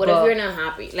life. But what if you're not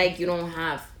happy? Like, you don't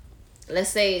have, let's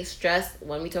say stress,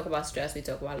 when we talk about stress, we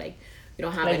talk about, like, you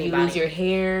don't have like anybody. You lose your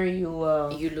hair,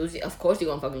 you lose, of course you're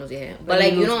gonna fucking lose your hair. But,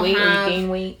 like, you don't have, you gain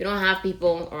weight. You don't have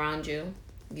people around you.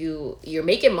 You're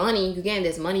making money, you're getting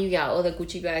this money, you got all the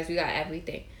Gucci bags, you got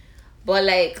everything. But,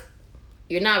 like,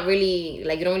 you're not really,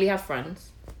 like, you don't really have friends.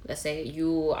 Let's say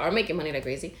you are making money like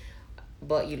crazy,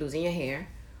 but you're losing your hair.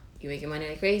 You're making money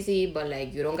like crazy, but,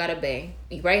 like, you don't gotta bang.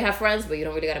 You probably have friends, but you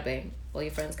don't really gotta bang. All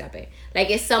your friends got bang. Like,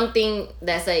 it's something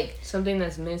that's, like... something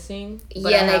that's missing,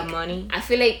 but yeah, I like, have money. I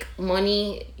feel like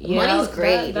money's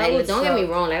great. That like, don't get me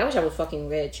wrong. Like, I wish I was fucking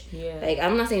rich. Yeah. Like,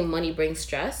 I'm not saying money brings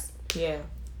stress. Yeah.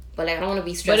 But, like, I don't want to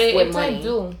be stressed with money. I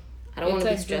do. I don't want to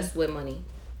be stressed with money.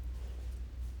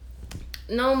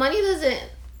 No, money doesn't...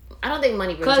 I don't think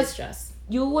money brings you stress.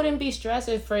 You wouldn't be stressed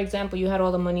if, for example, you had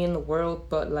all the money in the world,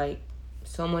 but, like,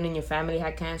 someone in your family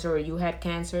had cancer or you had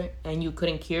cancer and you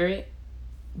couldn't cure it,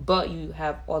 but you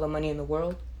have all the money in the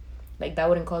world. Like, that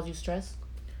wouldn't cause you stress?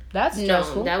 That's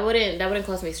stressful. No, that wouldn't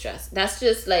cause me stress. That's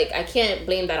just, like, I can't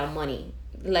blame that on money.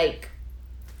 Like...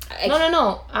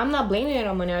 No. I'm not blaming it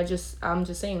on money. I'm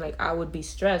just saying, like, I would be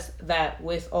stressed that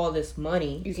with all this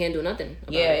money, you can't do nothing.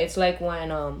 Yeah, it's like when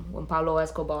Pablo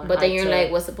Escobar. But then you're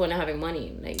like, what's the point of having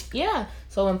money? Like, yeah.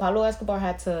 So when Pablo Escobar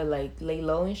had to, like, lay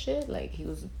low and shit, like, he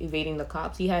was evading the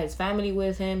cops. He had his family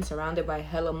with him, surrounded by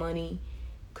hella money.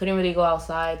 Couldn't really go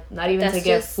outside, not even to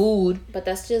get food. But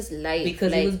that's just life.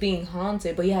 Because he was being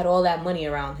haunted, but he had all that money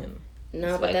around him.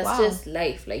 No, but that's just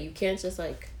life. Like, you can't just,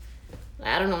 like,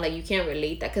 I don't know, like, you can't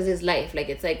relate that because it's life. Like,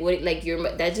 it's like, what, like,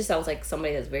 that just sounds like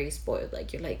somebody that's very spoiled.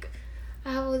 Like, you're like,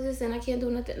 I have all this and I can't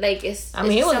do nothing. Like,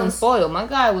 he wasn't spoiled. My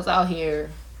guy was out here.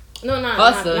 No, not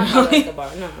Pablo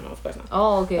Escobar. No, of course not.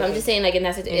 Oh, okay. But I'm just saying, like, in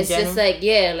that situation, it's just like,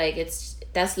 yeah, like,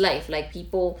 that's life. Like,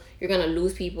 people, you're gonna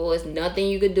lose people. There's nothing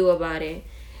you could do about it.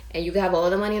 And you can have all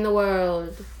the money in the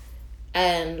world.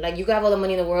 And, like, you can have all the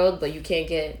money in the world, but you can't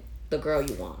get the girl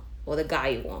you want or the guy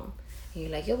you want. And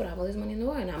you're like, yo, but I have all this money in the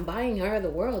world, and I'm buying her the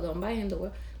world, or I'm buying him the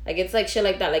world. Like, it's like shit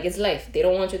like that. Like, it's life. They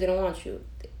don't want you, they don't want you.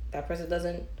 That person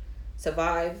doesn't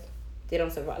survive. They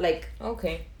don't survive. Like,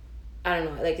 okay. I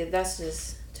don't know. Like, that's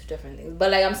just two different things.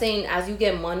 But, like, I'm saying, as you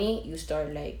get money, you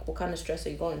start, like, what kind of stress are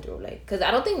you going through? Like, because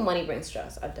I don't think money brings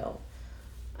stress. I don't.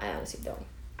 I honestly don't.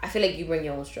 I feel like you bring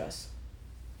your own stress.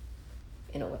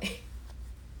 In a way.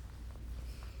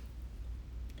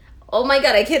 Oh my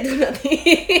god, I can't do nothing.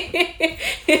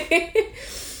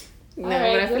 No,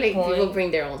 right, but I feel like people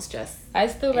bring their own stress. I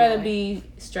still rather be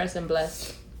stressed and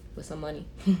blessed with some money.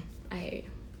 I hear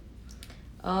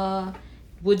you.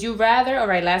 Would you rather,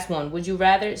 alright, last one. Would you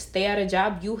rather stay at a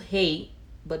job you hate,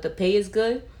 but the pay is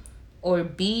good, or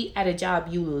be at a job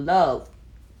you love,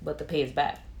 but the pay is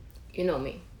bad? You know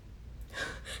me.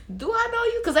 Do I know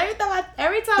you? Because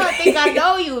every time I think I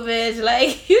know you, bitch,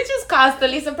 like, you just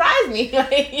constantly surprise me.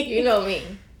 Like, you know me.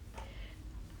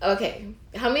 Okay.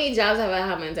 How many jobs have I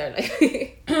had my entire life?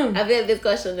 I feel like this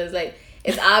question is, like,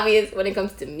 it's obvious when it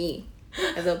comes to me.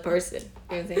 as a person. You know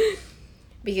what I'm saying?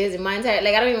 Because in my entire,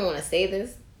 like, I don't even want to say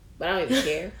this, but I don't even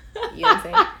care. You know what I'm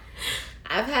saying?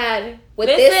 I've had, with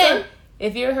this one,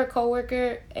 if you're her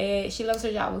coworker, she loves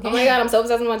her job, okay? Oh my God, I'm so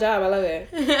obsessed with my job. I love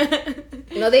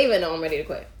it. No, they even know I'm ready to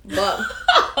quit. But,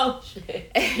 oh,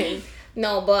 shit.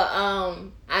 No, but,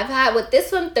 I've had, with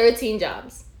this one, 13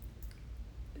 jobs.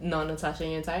 No, Natasha, in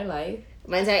your entire life.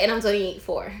 And I'm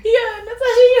 24. Yeah,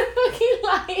 Natasha, you're fucking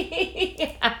lying.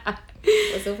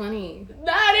 What's so funny?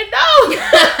 Nah, I didn't know.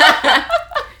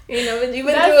 You know, you've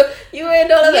been through, you were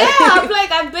in all of that. Yeah, I'm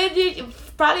like, I've been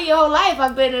probably your whole life.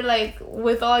 I've been in, like,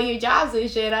 with all your jobs and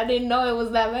shit. I didn't know it was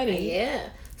that many. Yeah.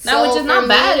 Now, which is not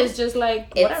bad. It's just,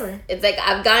 like, whatever. It's like,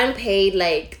 I've gotten paid,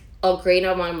 like, a great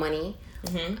amount of money.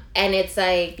 Mm-hmm. And it's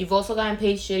like... You've also gotten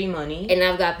paid shitty money. And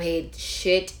I've got paid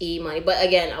shitty money. But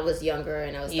again, I was younger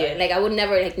and I was... Yeah. Like, I would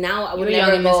never... Like, now, I would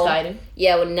never go... Misguided.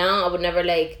 Yeah, well, now, I would never,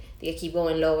 like... They keep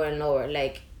going lower and lower.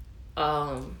 Like,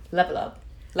 level up.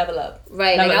 Right. Level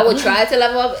like, up. I would try to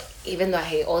level up, even though I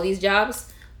hate all these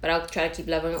jobs. But I'll try to keep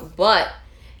leveling up. But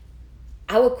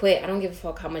I would quit. I don't give a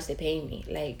fuck how much they pay me.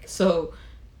 Like... So,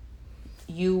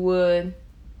 you would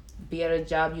be at a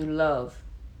job you love,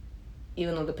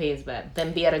 even though the pay is bad,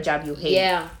 then be at a job you hate.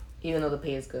 Yeah. Even though the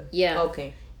pay is good. Yeah.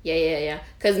 Okay. Yeah.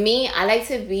 Because me, I like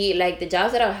to be, like, the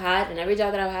jobs that I've had, and every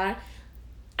job that I've had,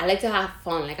 I like to have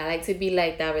fun. Like, I like to be,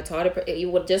 like, that retarded...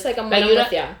 You would just like I'm like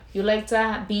with ya. You like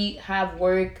to have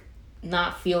work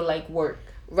not feel like work.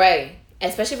 Right.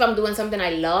 Especially if I'm doing something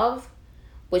I love,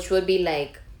 which would be,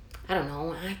 like, I don't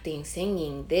know, acting,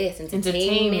 singing, this,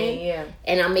 entertainment. Yeah.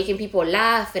 And I'm making people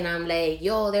laugh, and I'm like,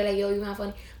 yo, they're like, yo, you not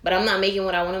funny. But I'm not making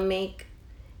what I want to make.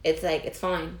 It's like, it's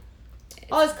fine.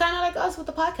 Oh, it's kind of like us with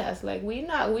the podcast. Like, we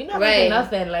not making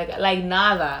nothing. Like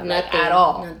nada. Nothing. Like, at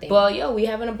all. Nothing. But, yo, we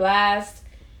having a blast.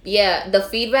 Yeah, the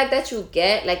feedback that you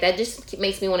get, like, that just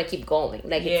makes me want to keep going.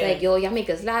 Like, it's like, yo, y'all make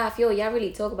us laugh. Yo, y'all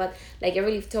really talk about, like, y'all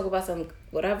really talk about some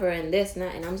whatever and this and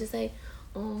that. And I'm just like,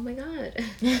 oh my God. Oh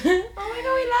my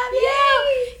God, we love you.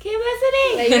 Keep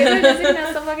listening. Like, you're listening.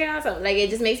 That's so fucking awesome. Like, it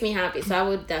just makes me happy. So I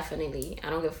would definitely, I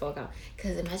don't give a fuck out.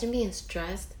 Because imagine being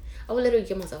stressed. I would literally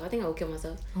kill myself. I think I would kill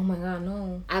myself. Oh my God,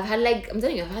 no. I've had, like, I'm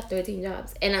telling you, I've had 13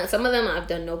 jobs. And some of them I've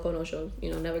done no shows.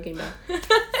 You know, never came back.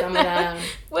 Some of them.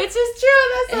 Which is true.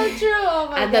 That's so true. Oh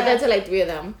my God. I've done that to, like, 3 of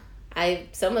them.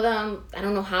 Some of them, I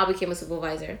don't know how I became a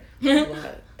supervisor.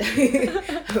 But,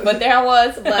 but there I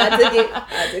was. But I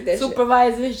took that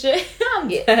supervisor shit.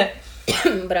 Yeah.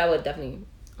 But I would definitely.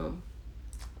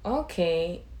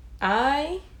 Okay.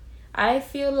 I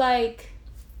feel like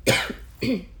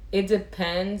it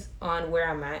depends on where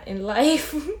I'm at in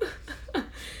life.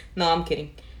 No, I'm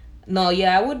kidding. No,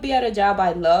 yeah, I would be at a job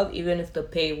I love even if the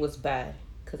pay was bad.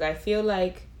 Because I feel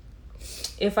like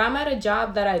if I'm at a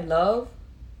job that I love,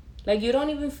 like, you don't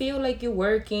even feel like you're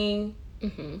working.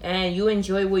 Mm-hmm. And you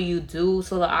enjoy what you do,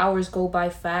 so the hours go by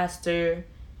faster.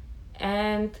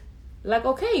 And, like,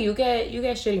 okay, you get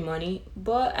shitty money,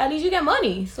 but at least you get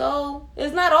money. So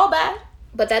it's not all bad.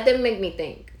 But that didn't make me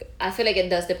think. I feel like it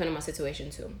does depend on my situation,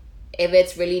 too. If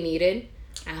it's really needed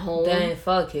at home, then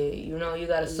fuck it. You know, you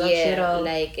gotta suck shit up.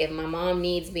 Like, if my mom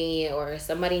needs me or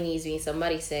somebody needs me,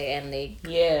 somebody say, and they...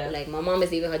 Yeah. Like, my mom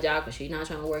is leaving her job because she's not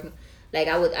trying to work. Like,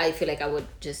 I feel like I would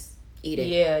just eat it.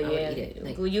 Yeah. Eat it.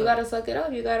 Like, you gotta suck it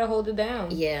up. You gotta hold it down.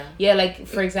 Yeah. Yeah, like,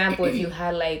 for example, if you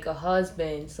had, like, a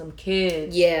husband, some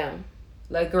kids. Yeah.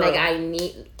 Like, girl. Like, I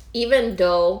need... Even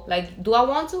though... Like, do I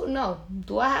want to? No.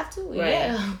 Do I have to? Right.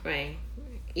 Yeah. Right.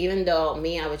 Even though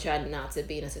I would try not to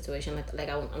be in a situation like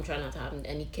I'm trying not to have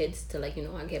any kids to, like, you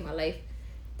know, I get my life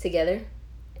together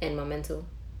and my mental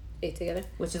state together.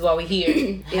 Which is why we're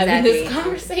here having this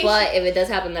conversation. But if it does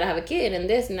happen that I have a kid and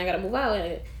this and I gotta move out,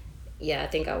 I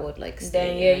think I would, like,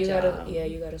 stay. Then you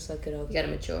gotta suck it up. You gotta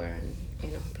mature and, you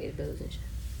know, pay the bills and shit.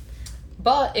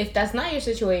 But if that's not your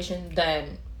situation,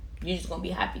 then you're just gonna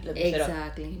be happy living shit up.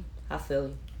 Exactly. I feel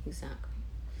you. Exactly.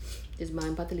 Just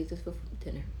buying pastelitos for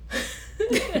dinner.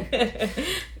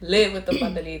 Live with the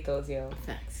pastelitos, yo.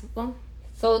 Facts. Well,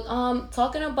 so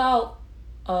talking about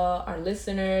our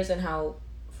listeners and how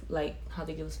they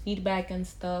give us feedback and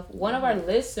stuff. One of our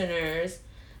listeners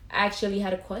actually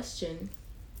had a question.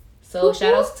 So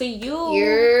shout outs to you.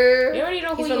 You already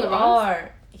know who you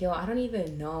are. Yo, I don't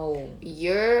even know.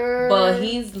 But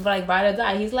he's, like, ride or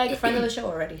die. He's, like, a friend of the show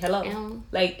already. Hello.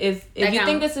 Like, if you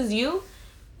think this is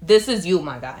you,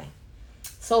 my guy.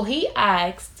 So he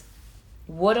asked,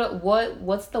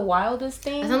 what's the wildest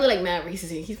thing? I sounded like Matt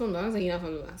racist. He's from the Bronx, and you're not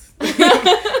from the Bronx.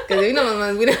 Because we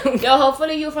know we don't. Yo,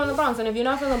 hopefully you're from the Bronx, and if you're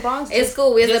not from the Bronx, it's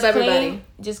cool. We accept everybody.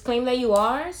 Just claim that you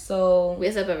are. So we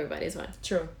accept everybody. It's fine.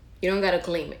 True. You don't gotta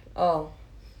claim it. Oh.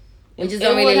 We just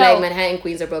don't really like Manhattan,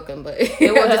 Queens, or Brooklyn, but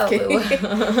it will help.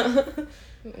 Okay.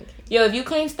 Yo, if you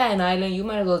claim Staten Island, you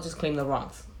might as well just claim the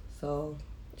Bronx. So,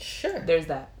 sure. There's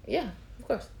that. Yeah, of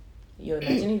course. Yo,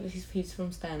 imagine he's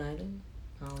from Staten Island.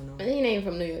 I don't know. I think he ain't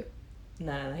from New York.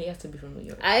 Nah, he has to be from New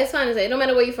York. I just want to say, no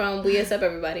matter where you're from, we accept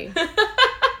everybody.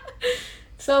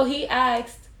 So he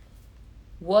asked,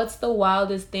 "What's the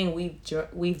wildest thing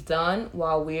we've done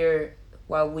while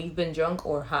we've been drunk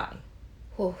or high?"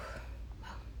 Whew.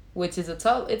 Which is it's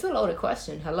a loaded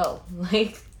question. Hello,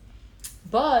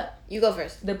 but you go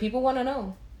first. The people want to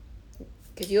know.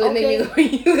 Cause you always make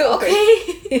me go. You go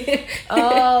okay.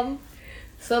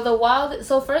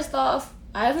 So first off,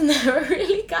 I've never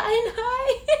really gotten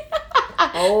high.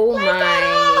 Oh my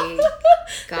god!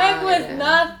 Like with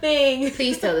nothing.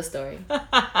 Please tell the story.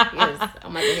 Yes,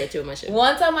 I'm about to hit you with my shit.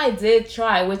 One time I did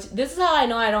try, which this is how I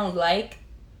know I don't like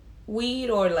weed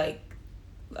or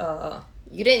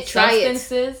you didn't try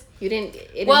substances. You didn't.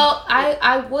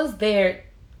 I was there,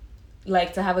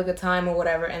 to have a good time or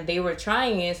whatever, and they were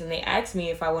trying it, and they asked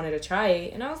me if I wanted to try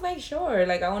it, and I was like, sure.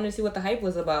 I wanted to see what the hype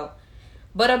was about.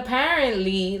 But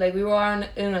apparently, we were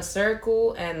in a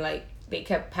circle, and they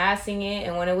kept passing it,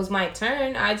 and when it was my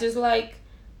turn, I just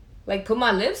put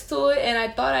my lips to it, and I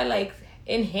thought I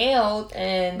inhaled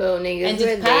and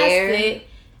just passed it,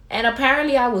 and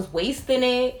apparently I was wasting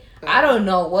it. I don't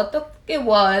know what the it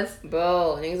was.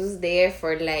 Bro, niggas was there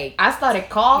for I started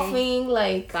coughing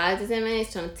 5 to 10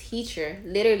 minutes trying to teach her,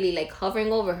 literally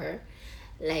hovering over her,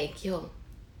 yo,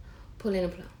 pull in a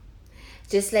plug.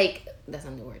 Just that's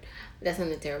not the word. That's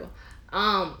something terrible.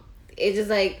 It's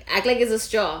just act like it's a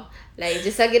straw.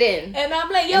 Just suck it in. And I'm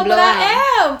yo, but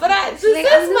I am. But this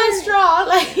is my straw.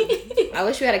 I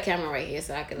wish we had a camera right here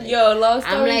so I could Yo, long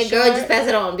story I'm short. Girl, just pass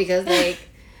it on because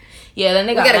yeah, then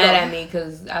they got mad at me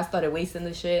because I started wasting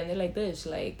the shit, and they're like,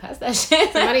 "Bitch, pass that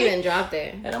shit." Somebody even dropped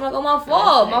it. And I'm oh, my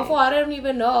fault. My fault. I didn't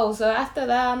even know. So after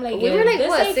that, I'm we were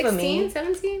what, 16,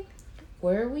 17?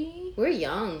 Were we? We're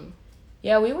young.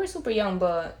 Yeah, we were super young,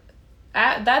 but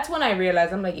that's when I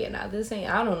realized, I'm this ain't,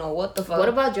 I don't know what the fuck. What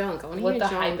about drunk? I want to hear what the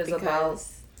hype is about.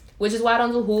 Which is why I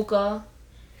don't do hookah.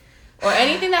 Or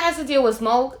anything that has to deal with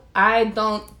smoke, I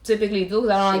don't typically do because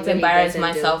I don't like to embarrass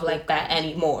myself like that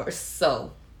anymore.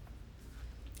 So.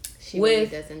 She really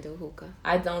doesn't do hookah.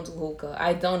 I don't do hookah.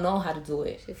 I don't know how to do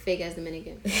it. She's fake as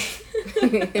Dominican.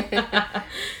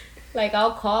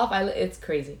 I'll cough. It's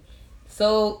crazy.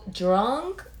 So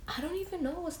drunk, I don't even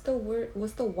know what's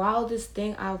the wildest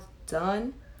thing I've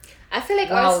done. I feel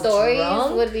our stories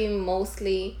would be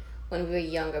mostly when we were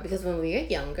younger, because when we were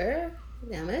younger,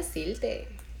 déjame decirte.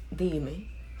 Dime.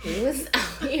 We was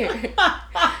out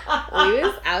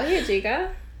here.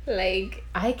 Chica.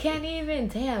 I can't even,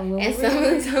 damn. And some of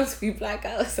the times we black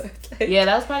out. So it's yeah,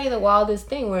 that was probably the wildest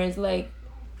thing, where it's it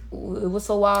was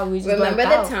so wild. We just remember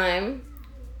the time.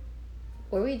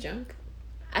 Were we drunk?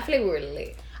 I feel we were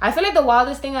late. I feel the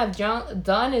wildest thing I've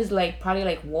done is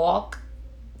probably walk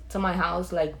to my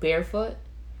house barefoot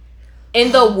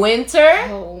in the winter.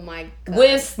 Oh my god!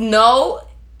 With snow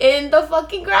in the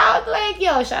fucking ground.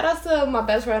 Yo, shout out to my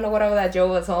best friend or whatever that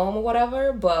drove us home or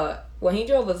whatever. But when he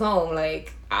drove us home,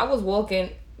 I was walking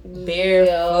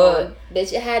barefoot.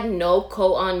 Bitch, it had no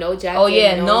coat on, no jacket. Oh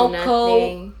yeah, no nothing.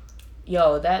 coat.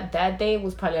 Yo, that day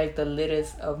was probably the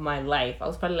littest of my life. I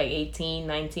was probably 18,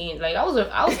 19. I was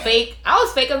fake. I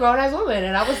was fake a grown ass woman,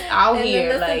 and I was out and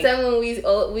here. And that's the time when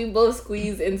we both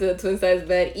squeezed into a twin size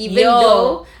bed, even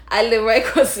though I live right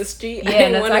across the street. Yeah,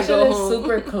 and Natasha lives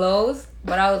super close.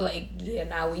 But I was yeah,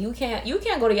 now you can't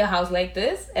go to your house like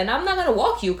this, and I'm not gonna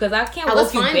walk you because I can't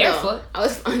walk you barefoot. I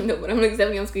was fine though, but I'm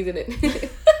I'm squeezing it.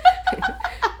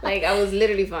 I was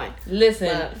literally fine.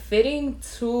 Listen, fitting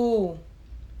two.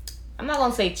 I'm not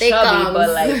gonna say chubby,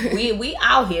 but we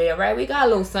out here, right? We got a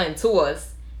little something to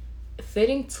us.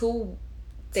 Fitting two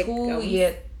thick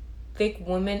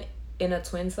women in a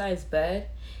twin size bed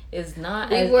is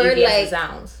not as easy as it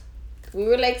sounds. We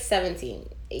were 17,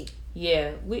 8.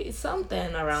 Yeah,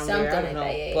 something around there. I don't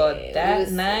know. But that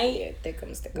night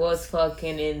was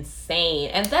fucking insane.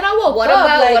 And then I woke up. What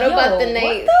about the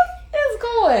night? What is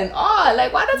going on?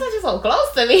 Why does it so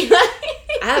close to me?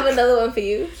 I have another one for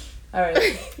you. All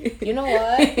right. You know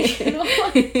what?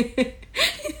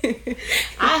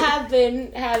 I have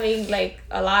been having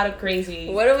a lot of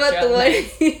crazy. What about the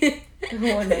one?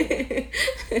 One night.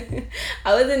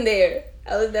 I wasn't there.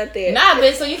 I was not there. Nah,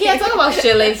 bitch. So you can't talk about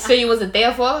shit you wasn't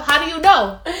there for. How do you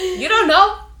know? You don't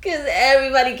know. Because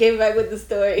everybody came back with the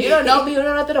story. You don't know me. You don't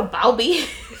know nothing about me.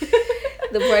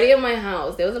 The party at my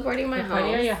house. There was a party at my house.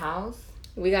 Party at your house?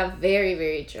 We got very,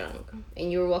 very drunk. And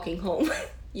you were walking home.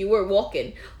 You were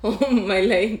walking home.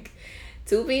 My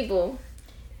 2 people.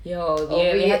 Yo,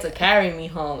 yeah, they had to carry me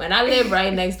home. And I live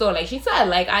right next door. Like she said,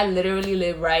 like I literally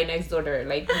live right next door to her.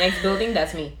 Like next building,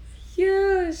 that's me.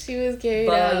 Yeah, she was carried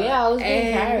But out. yeah, I was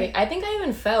being carried. I think I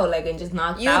even fell like and just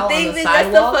knocked You out on think the that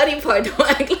sidewalk. that's the funny part?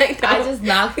 Don't act like that. I just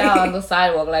knocked out on the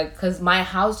sidewalk, like, cause my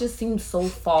house just seemed so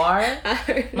far.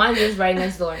 Mine is right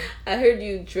next door. I heard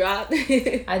you drop.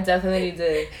 I definitely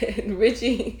did.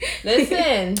 Richie.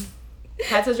 Listen,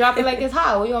 had to drop it like it's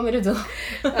hot. What you want me to do?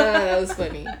 That was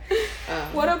funny.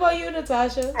 What about you,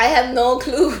 Natasha? I have no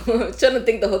clue. I'm trying to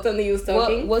think the whole time that you was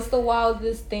talking. What's the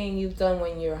wildest thing you've done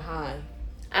when you're high?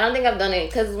 I don't think I've done it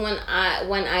because when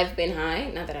I've been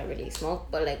high, not that I really smoke,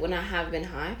 but like when I have been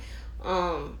high,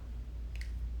 I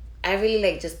really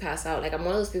like just pass out. Like I'm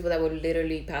one of those people that would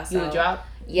literally pass out. You would drop?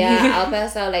 Yeah, I'll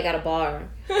pass out like at a bar.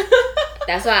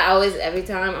 That's why I always, every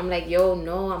time I'm like, yo,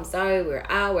 no, I'm sorry, we're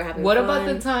out, we're having what fun. about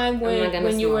the time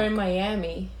when you were in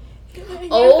Miami?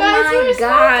 Oh my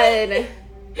god!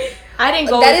 I didn't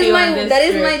go with you on this That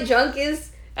is trip. my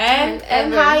drunkest and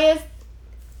ever. highest.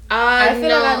 I feel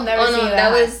like I've never seen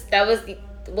that was the,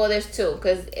 well, there's two,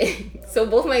 because so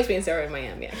both my experiences are in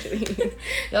Miami actually.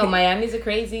 Yo, Miami's a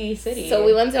crazy city. So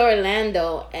we went to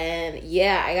Orlando, and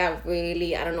yeah, I got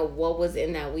really, I don't know what was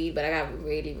in that weed, but I got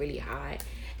really, really high.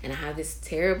 And I have this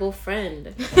terrible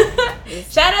friend.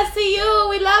 Shout out to you.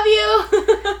 We love you.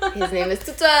 His name is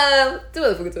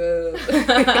 212.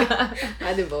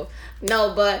 I did both.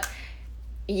 No, but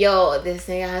yo, this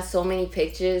nigga has so many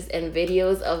pictures and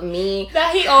videos of me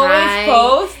that he always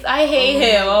posts. I hate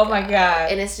him. Oh my god.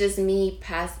 And it's just me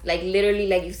like literally,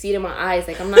 like you see it in my eyes.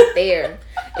 Like I'm not there.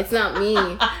 It's not me.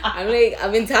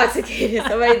 I'm intoxicated.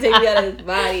 Somebody take me out of his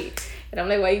body. And I'm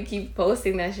like, why you keep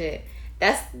posting that shit?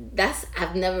 That's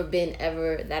I've never been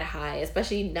ever that high,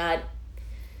 especially not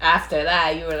after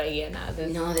that. You were like, yeah, nah,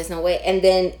 no, there's no way. And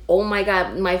then, oh my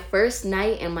god, my first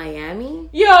night in Miami.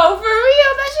 Yo, for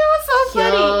real, that shit was so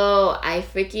funny. Yo, I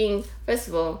freaking, first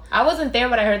of all, I wasn't there,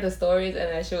 but I heard the stories, and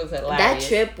that shit was hilarious. That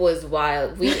trip was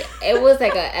wild. It was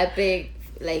like an epic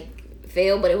like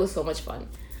fail, but it was so much fun.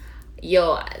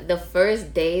 Yo, the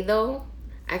first day though,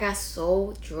 I got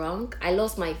so drunk, I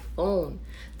lost my phone.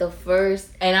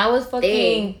 And I was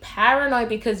fucking paranoid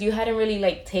because you hadn't really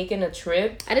like taken a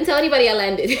trip. I didn't tell anybody I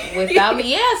landed without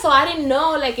me. Yeah, so I didn't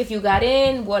know like if you got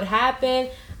in, what happened.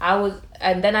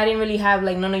 And then I didn't really have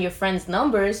like none of your friends'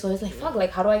 numbers, so it's like fuck, like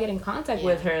how do I get in contact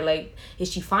with her? Like,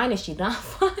 is she fine? Is she not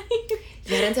fine?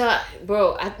 Yeah, I didn't tell,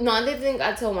 bro. I didn't think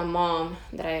I told my mom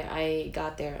that I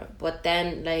got there, but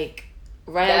then like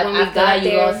right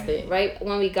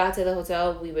when we got to the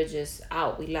hotel, we were just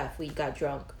out. We left. We got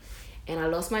drunk. And I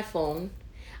lost my phone.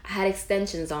 I had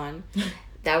extensions on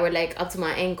that were like up to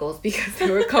my ankles because they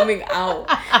were coming out.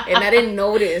 And I didn't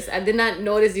notice. I did not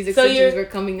notice these extensions were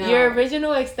coming out. Your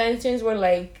original extensions were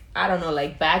like, I don't know,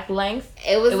 like back length?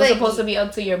 It was like, supposed to be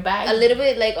up to your back? A little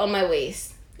bit like on my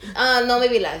waist. No,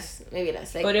 maybe less.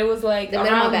 Like, but it was like the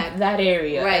middle of my back. That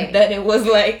area. Right. And then it was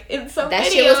like in some that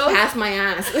videos. shit was past my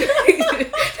ass.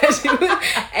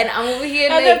 And I'm over here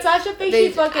and like Natasha thinks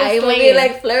she's fucking I'm over here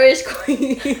like flourish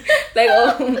queen. like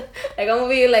I'm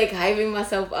over here like hyping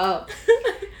myself up.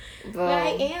 Bro.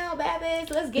 Like, ew, babies,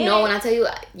 let's get it. No, when I tell you,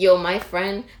 yo, my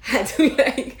friend had to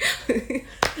like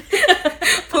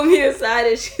put me aside,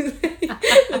 and she's like,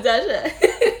 Natasha.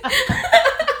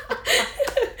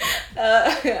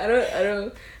 I don't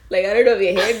know if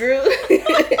your hair grew.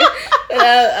 But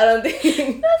I don't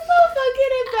think. That's so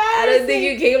fucking embarrassing. I don't think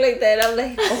you came like that. I'm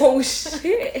like, oh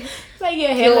shit. It's like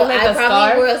your hair looked like a star. I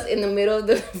probably was in the middle of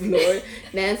the floor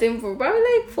dancing for probably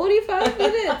like 45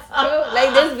 minutes, bro.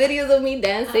 Like there's videos of me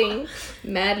dancing,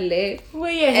 mad lit.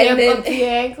 With your hair up to your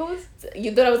ankles.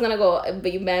 You thought I was gonna go,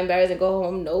 but you mad embarrassed and go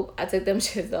home. Nope. I took them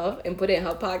shits off and put it in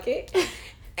her pocket.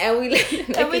 And we just kept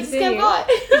going.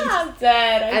 I'm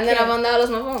dead. And then I found out I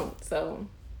lost my phone. So,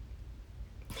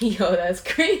 yo, that's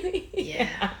crazy. Yeah.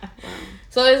 Wow.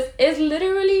 So it's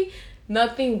literally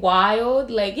nothing wild.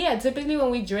 Like, yeah, typically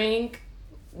when we drink,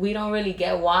 we don't really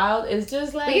get wild. It's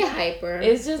just like we get hyper.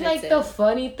 It's just like the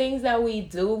funny things that we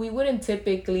do. We wouldn't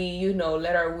typically,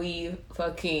 let our weed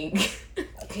fucking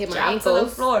hit my drop ankles to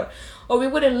the floor, or we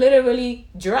wouldn't literally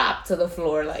drop to the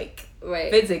floor like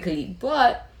physically,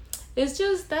 but. It's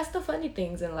just, that's the funny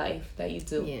things in life that you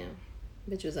do. Yeah.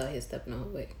 Bitch was out here stepping on her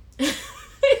way.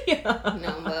 Yeah.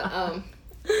 No, but,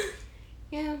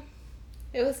 yeah.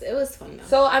 It was fun though.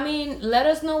 So, I mean, let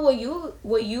us know what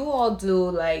you all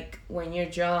do, like, when you're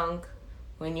drunk,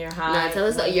 when you're high. Tell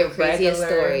us your craziest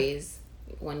stories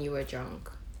when you were drunk.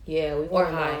 Yeah, we want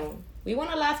to know. We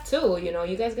want to laugh too,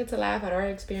 You guys get to laugh at our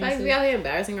experiences. Like, we out here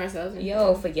embarrassing ourselves.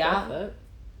 Yo, for y'all.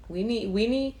 We need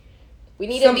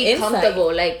to be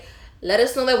comfortable. Like, let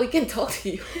us know that we can talk to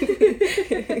you.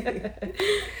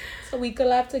 So we could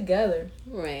laugh together.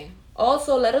 Right.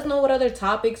 Also, let us know what other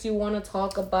topics you want to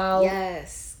talk about.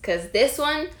 Yes, because this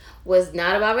one was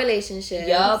not about relationships.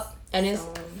 Yup. And it's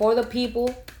for the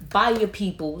people, by your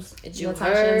peoples. You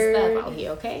Natasha heard. and Steph out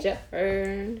here, okay? You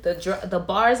heard. The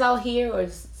bars out here are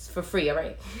for free, all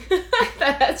right?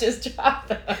 That just dropped.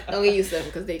 Don't get used to them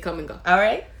because they come and go. All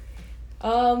right.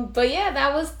 But yeah,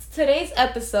 that was today's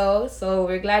episode. So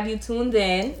we're glad you tuned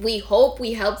in. We hope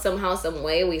we helped somehow, some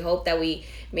way. We hope that we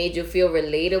made you feel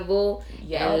relatable.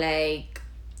 Yeah. And like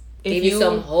gave you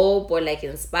some hope or like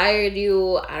inspired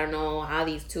you. I don't know how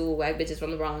these two white bitches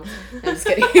from the Bronx. I'm just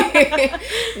kidding.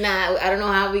 Nah, I don't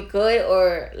know how we could,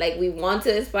 or like we want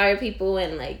to inspire people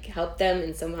and like help them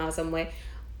in somehow, some way.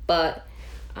 But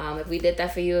if we did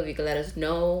that for you, if you could let us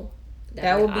know,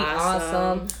 that would be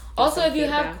awesome. Also, if you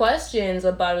have questions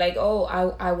about like, oh,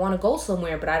 I want to go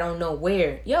somewhere, but I don't know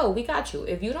where. Yo, we got you.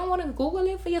 If you don't want to Google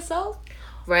it for yourself,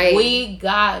 right? We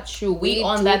got you. We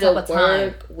on that type of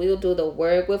time. We'll do the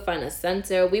work. We'll find a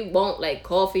center. We won't like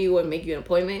call for you and make you an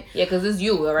appointment. Yeah, because it's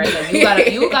you, all right? Like you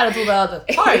gotta do the other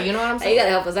part. You know what I'm saying? You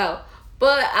gotta help us out.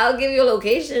 But I'll give you a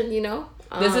location. You know.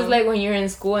 This is like when you're in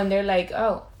school and they're like,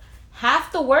 oh,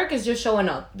 half the work is just showing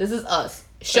up. This is us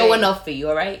showing up for you,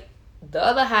 all right? The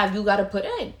other half you gotta put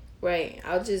in. Right.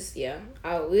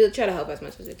 We'll try to help as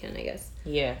much as we can, I guess.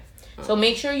 Yeah. So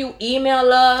make sure you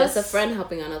email us. Just a friend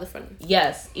helping another friend.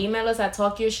 Yes. Email us at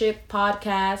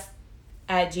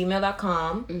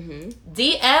talkyourshitpodcast@gmail.com.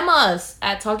 DM us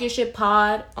at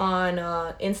talkyourshitpod on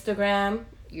Instagram.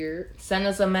 Send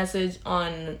us a message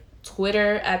on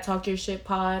Twitter at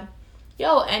talkyourshitpod.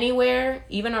 Yo, anywhere,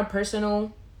 even our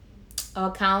personal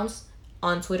accounts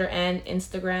on Twitter and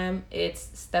Instagram. It's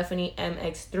Stephanie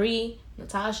MX3.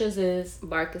 Natasha's is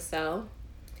Barcasel.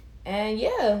 And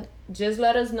yeah, just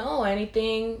let us know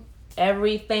anything,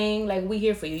 everything. Like, we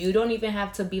here for you. You don't even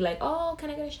have to be like, oh,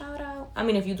 can I get a shout out? I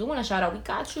mean, if you do want a shout out, we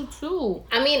got you too.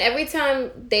 I mean, every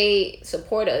time they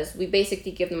support us, we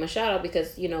basically give them a shout out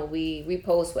because, you know, we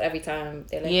repost every time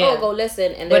they're like, oh, go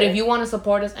listen. But if you want to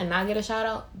support us and not get a shout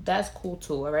out, that's cool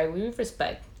too, all right? We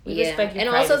respect. We respect your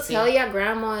privacy. Also tell your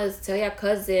grandmas, tell your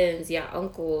cousins, your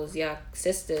uncles, your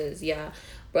sisters, your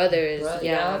brothers,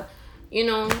 you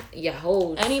know, your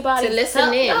hoes. Anybody to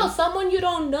listen in. No, someone you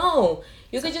don't know.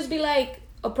 You could just be like,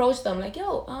 approach them like,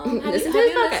 yo, have you listened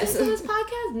to this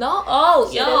podcast? No?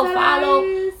 Oh,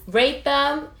 follow, rate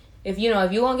them. If you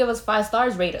won't give us 5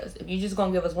 stars, rate us. If you just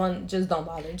gonna give us 1, just don't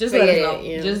bother. Just let us know.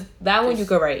 Yeah. Just that one you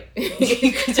could rate.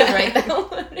 You could just write that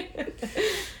one.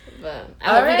 But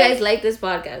I hope you guys like this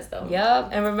podcast though. Yup.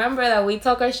 And remember that we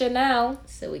talk our shit now.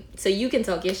 So you can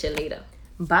talk your shit later.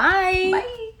 Bye.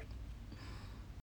 Bye.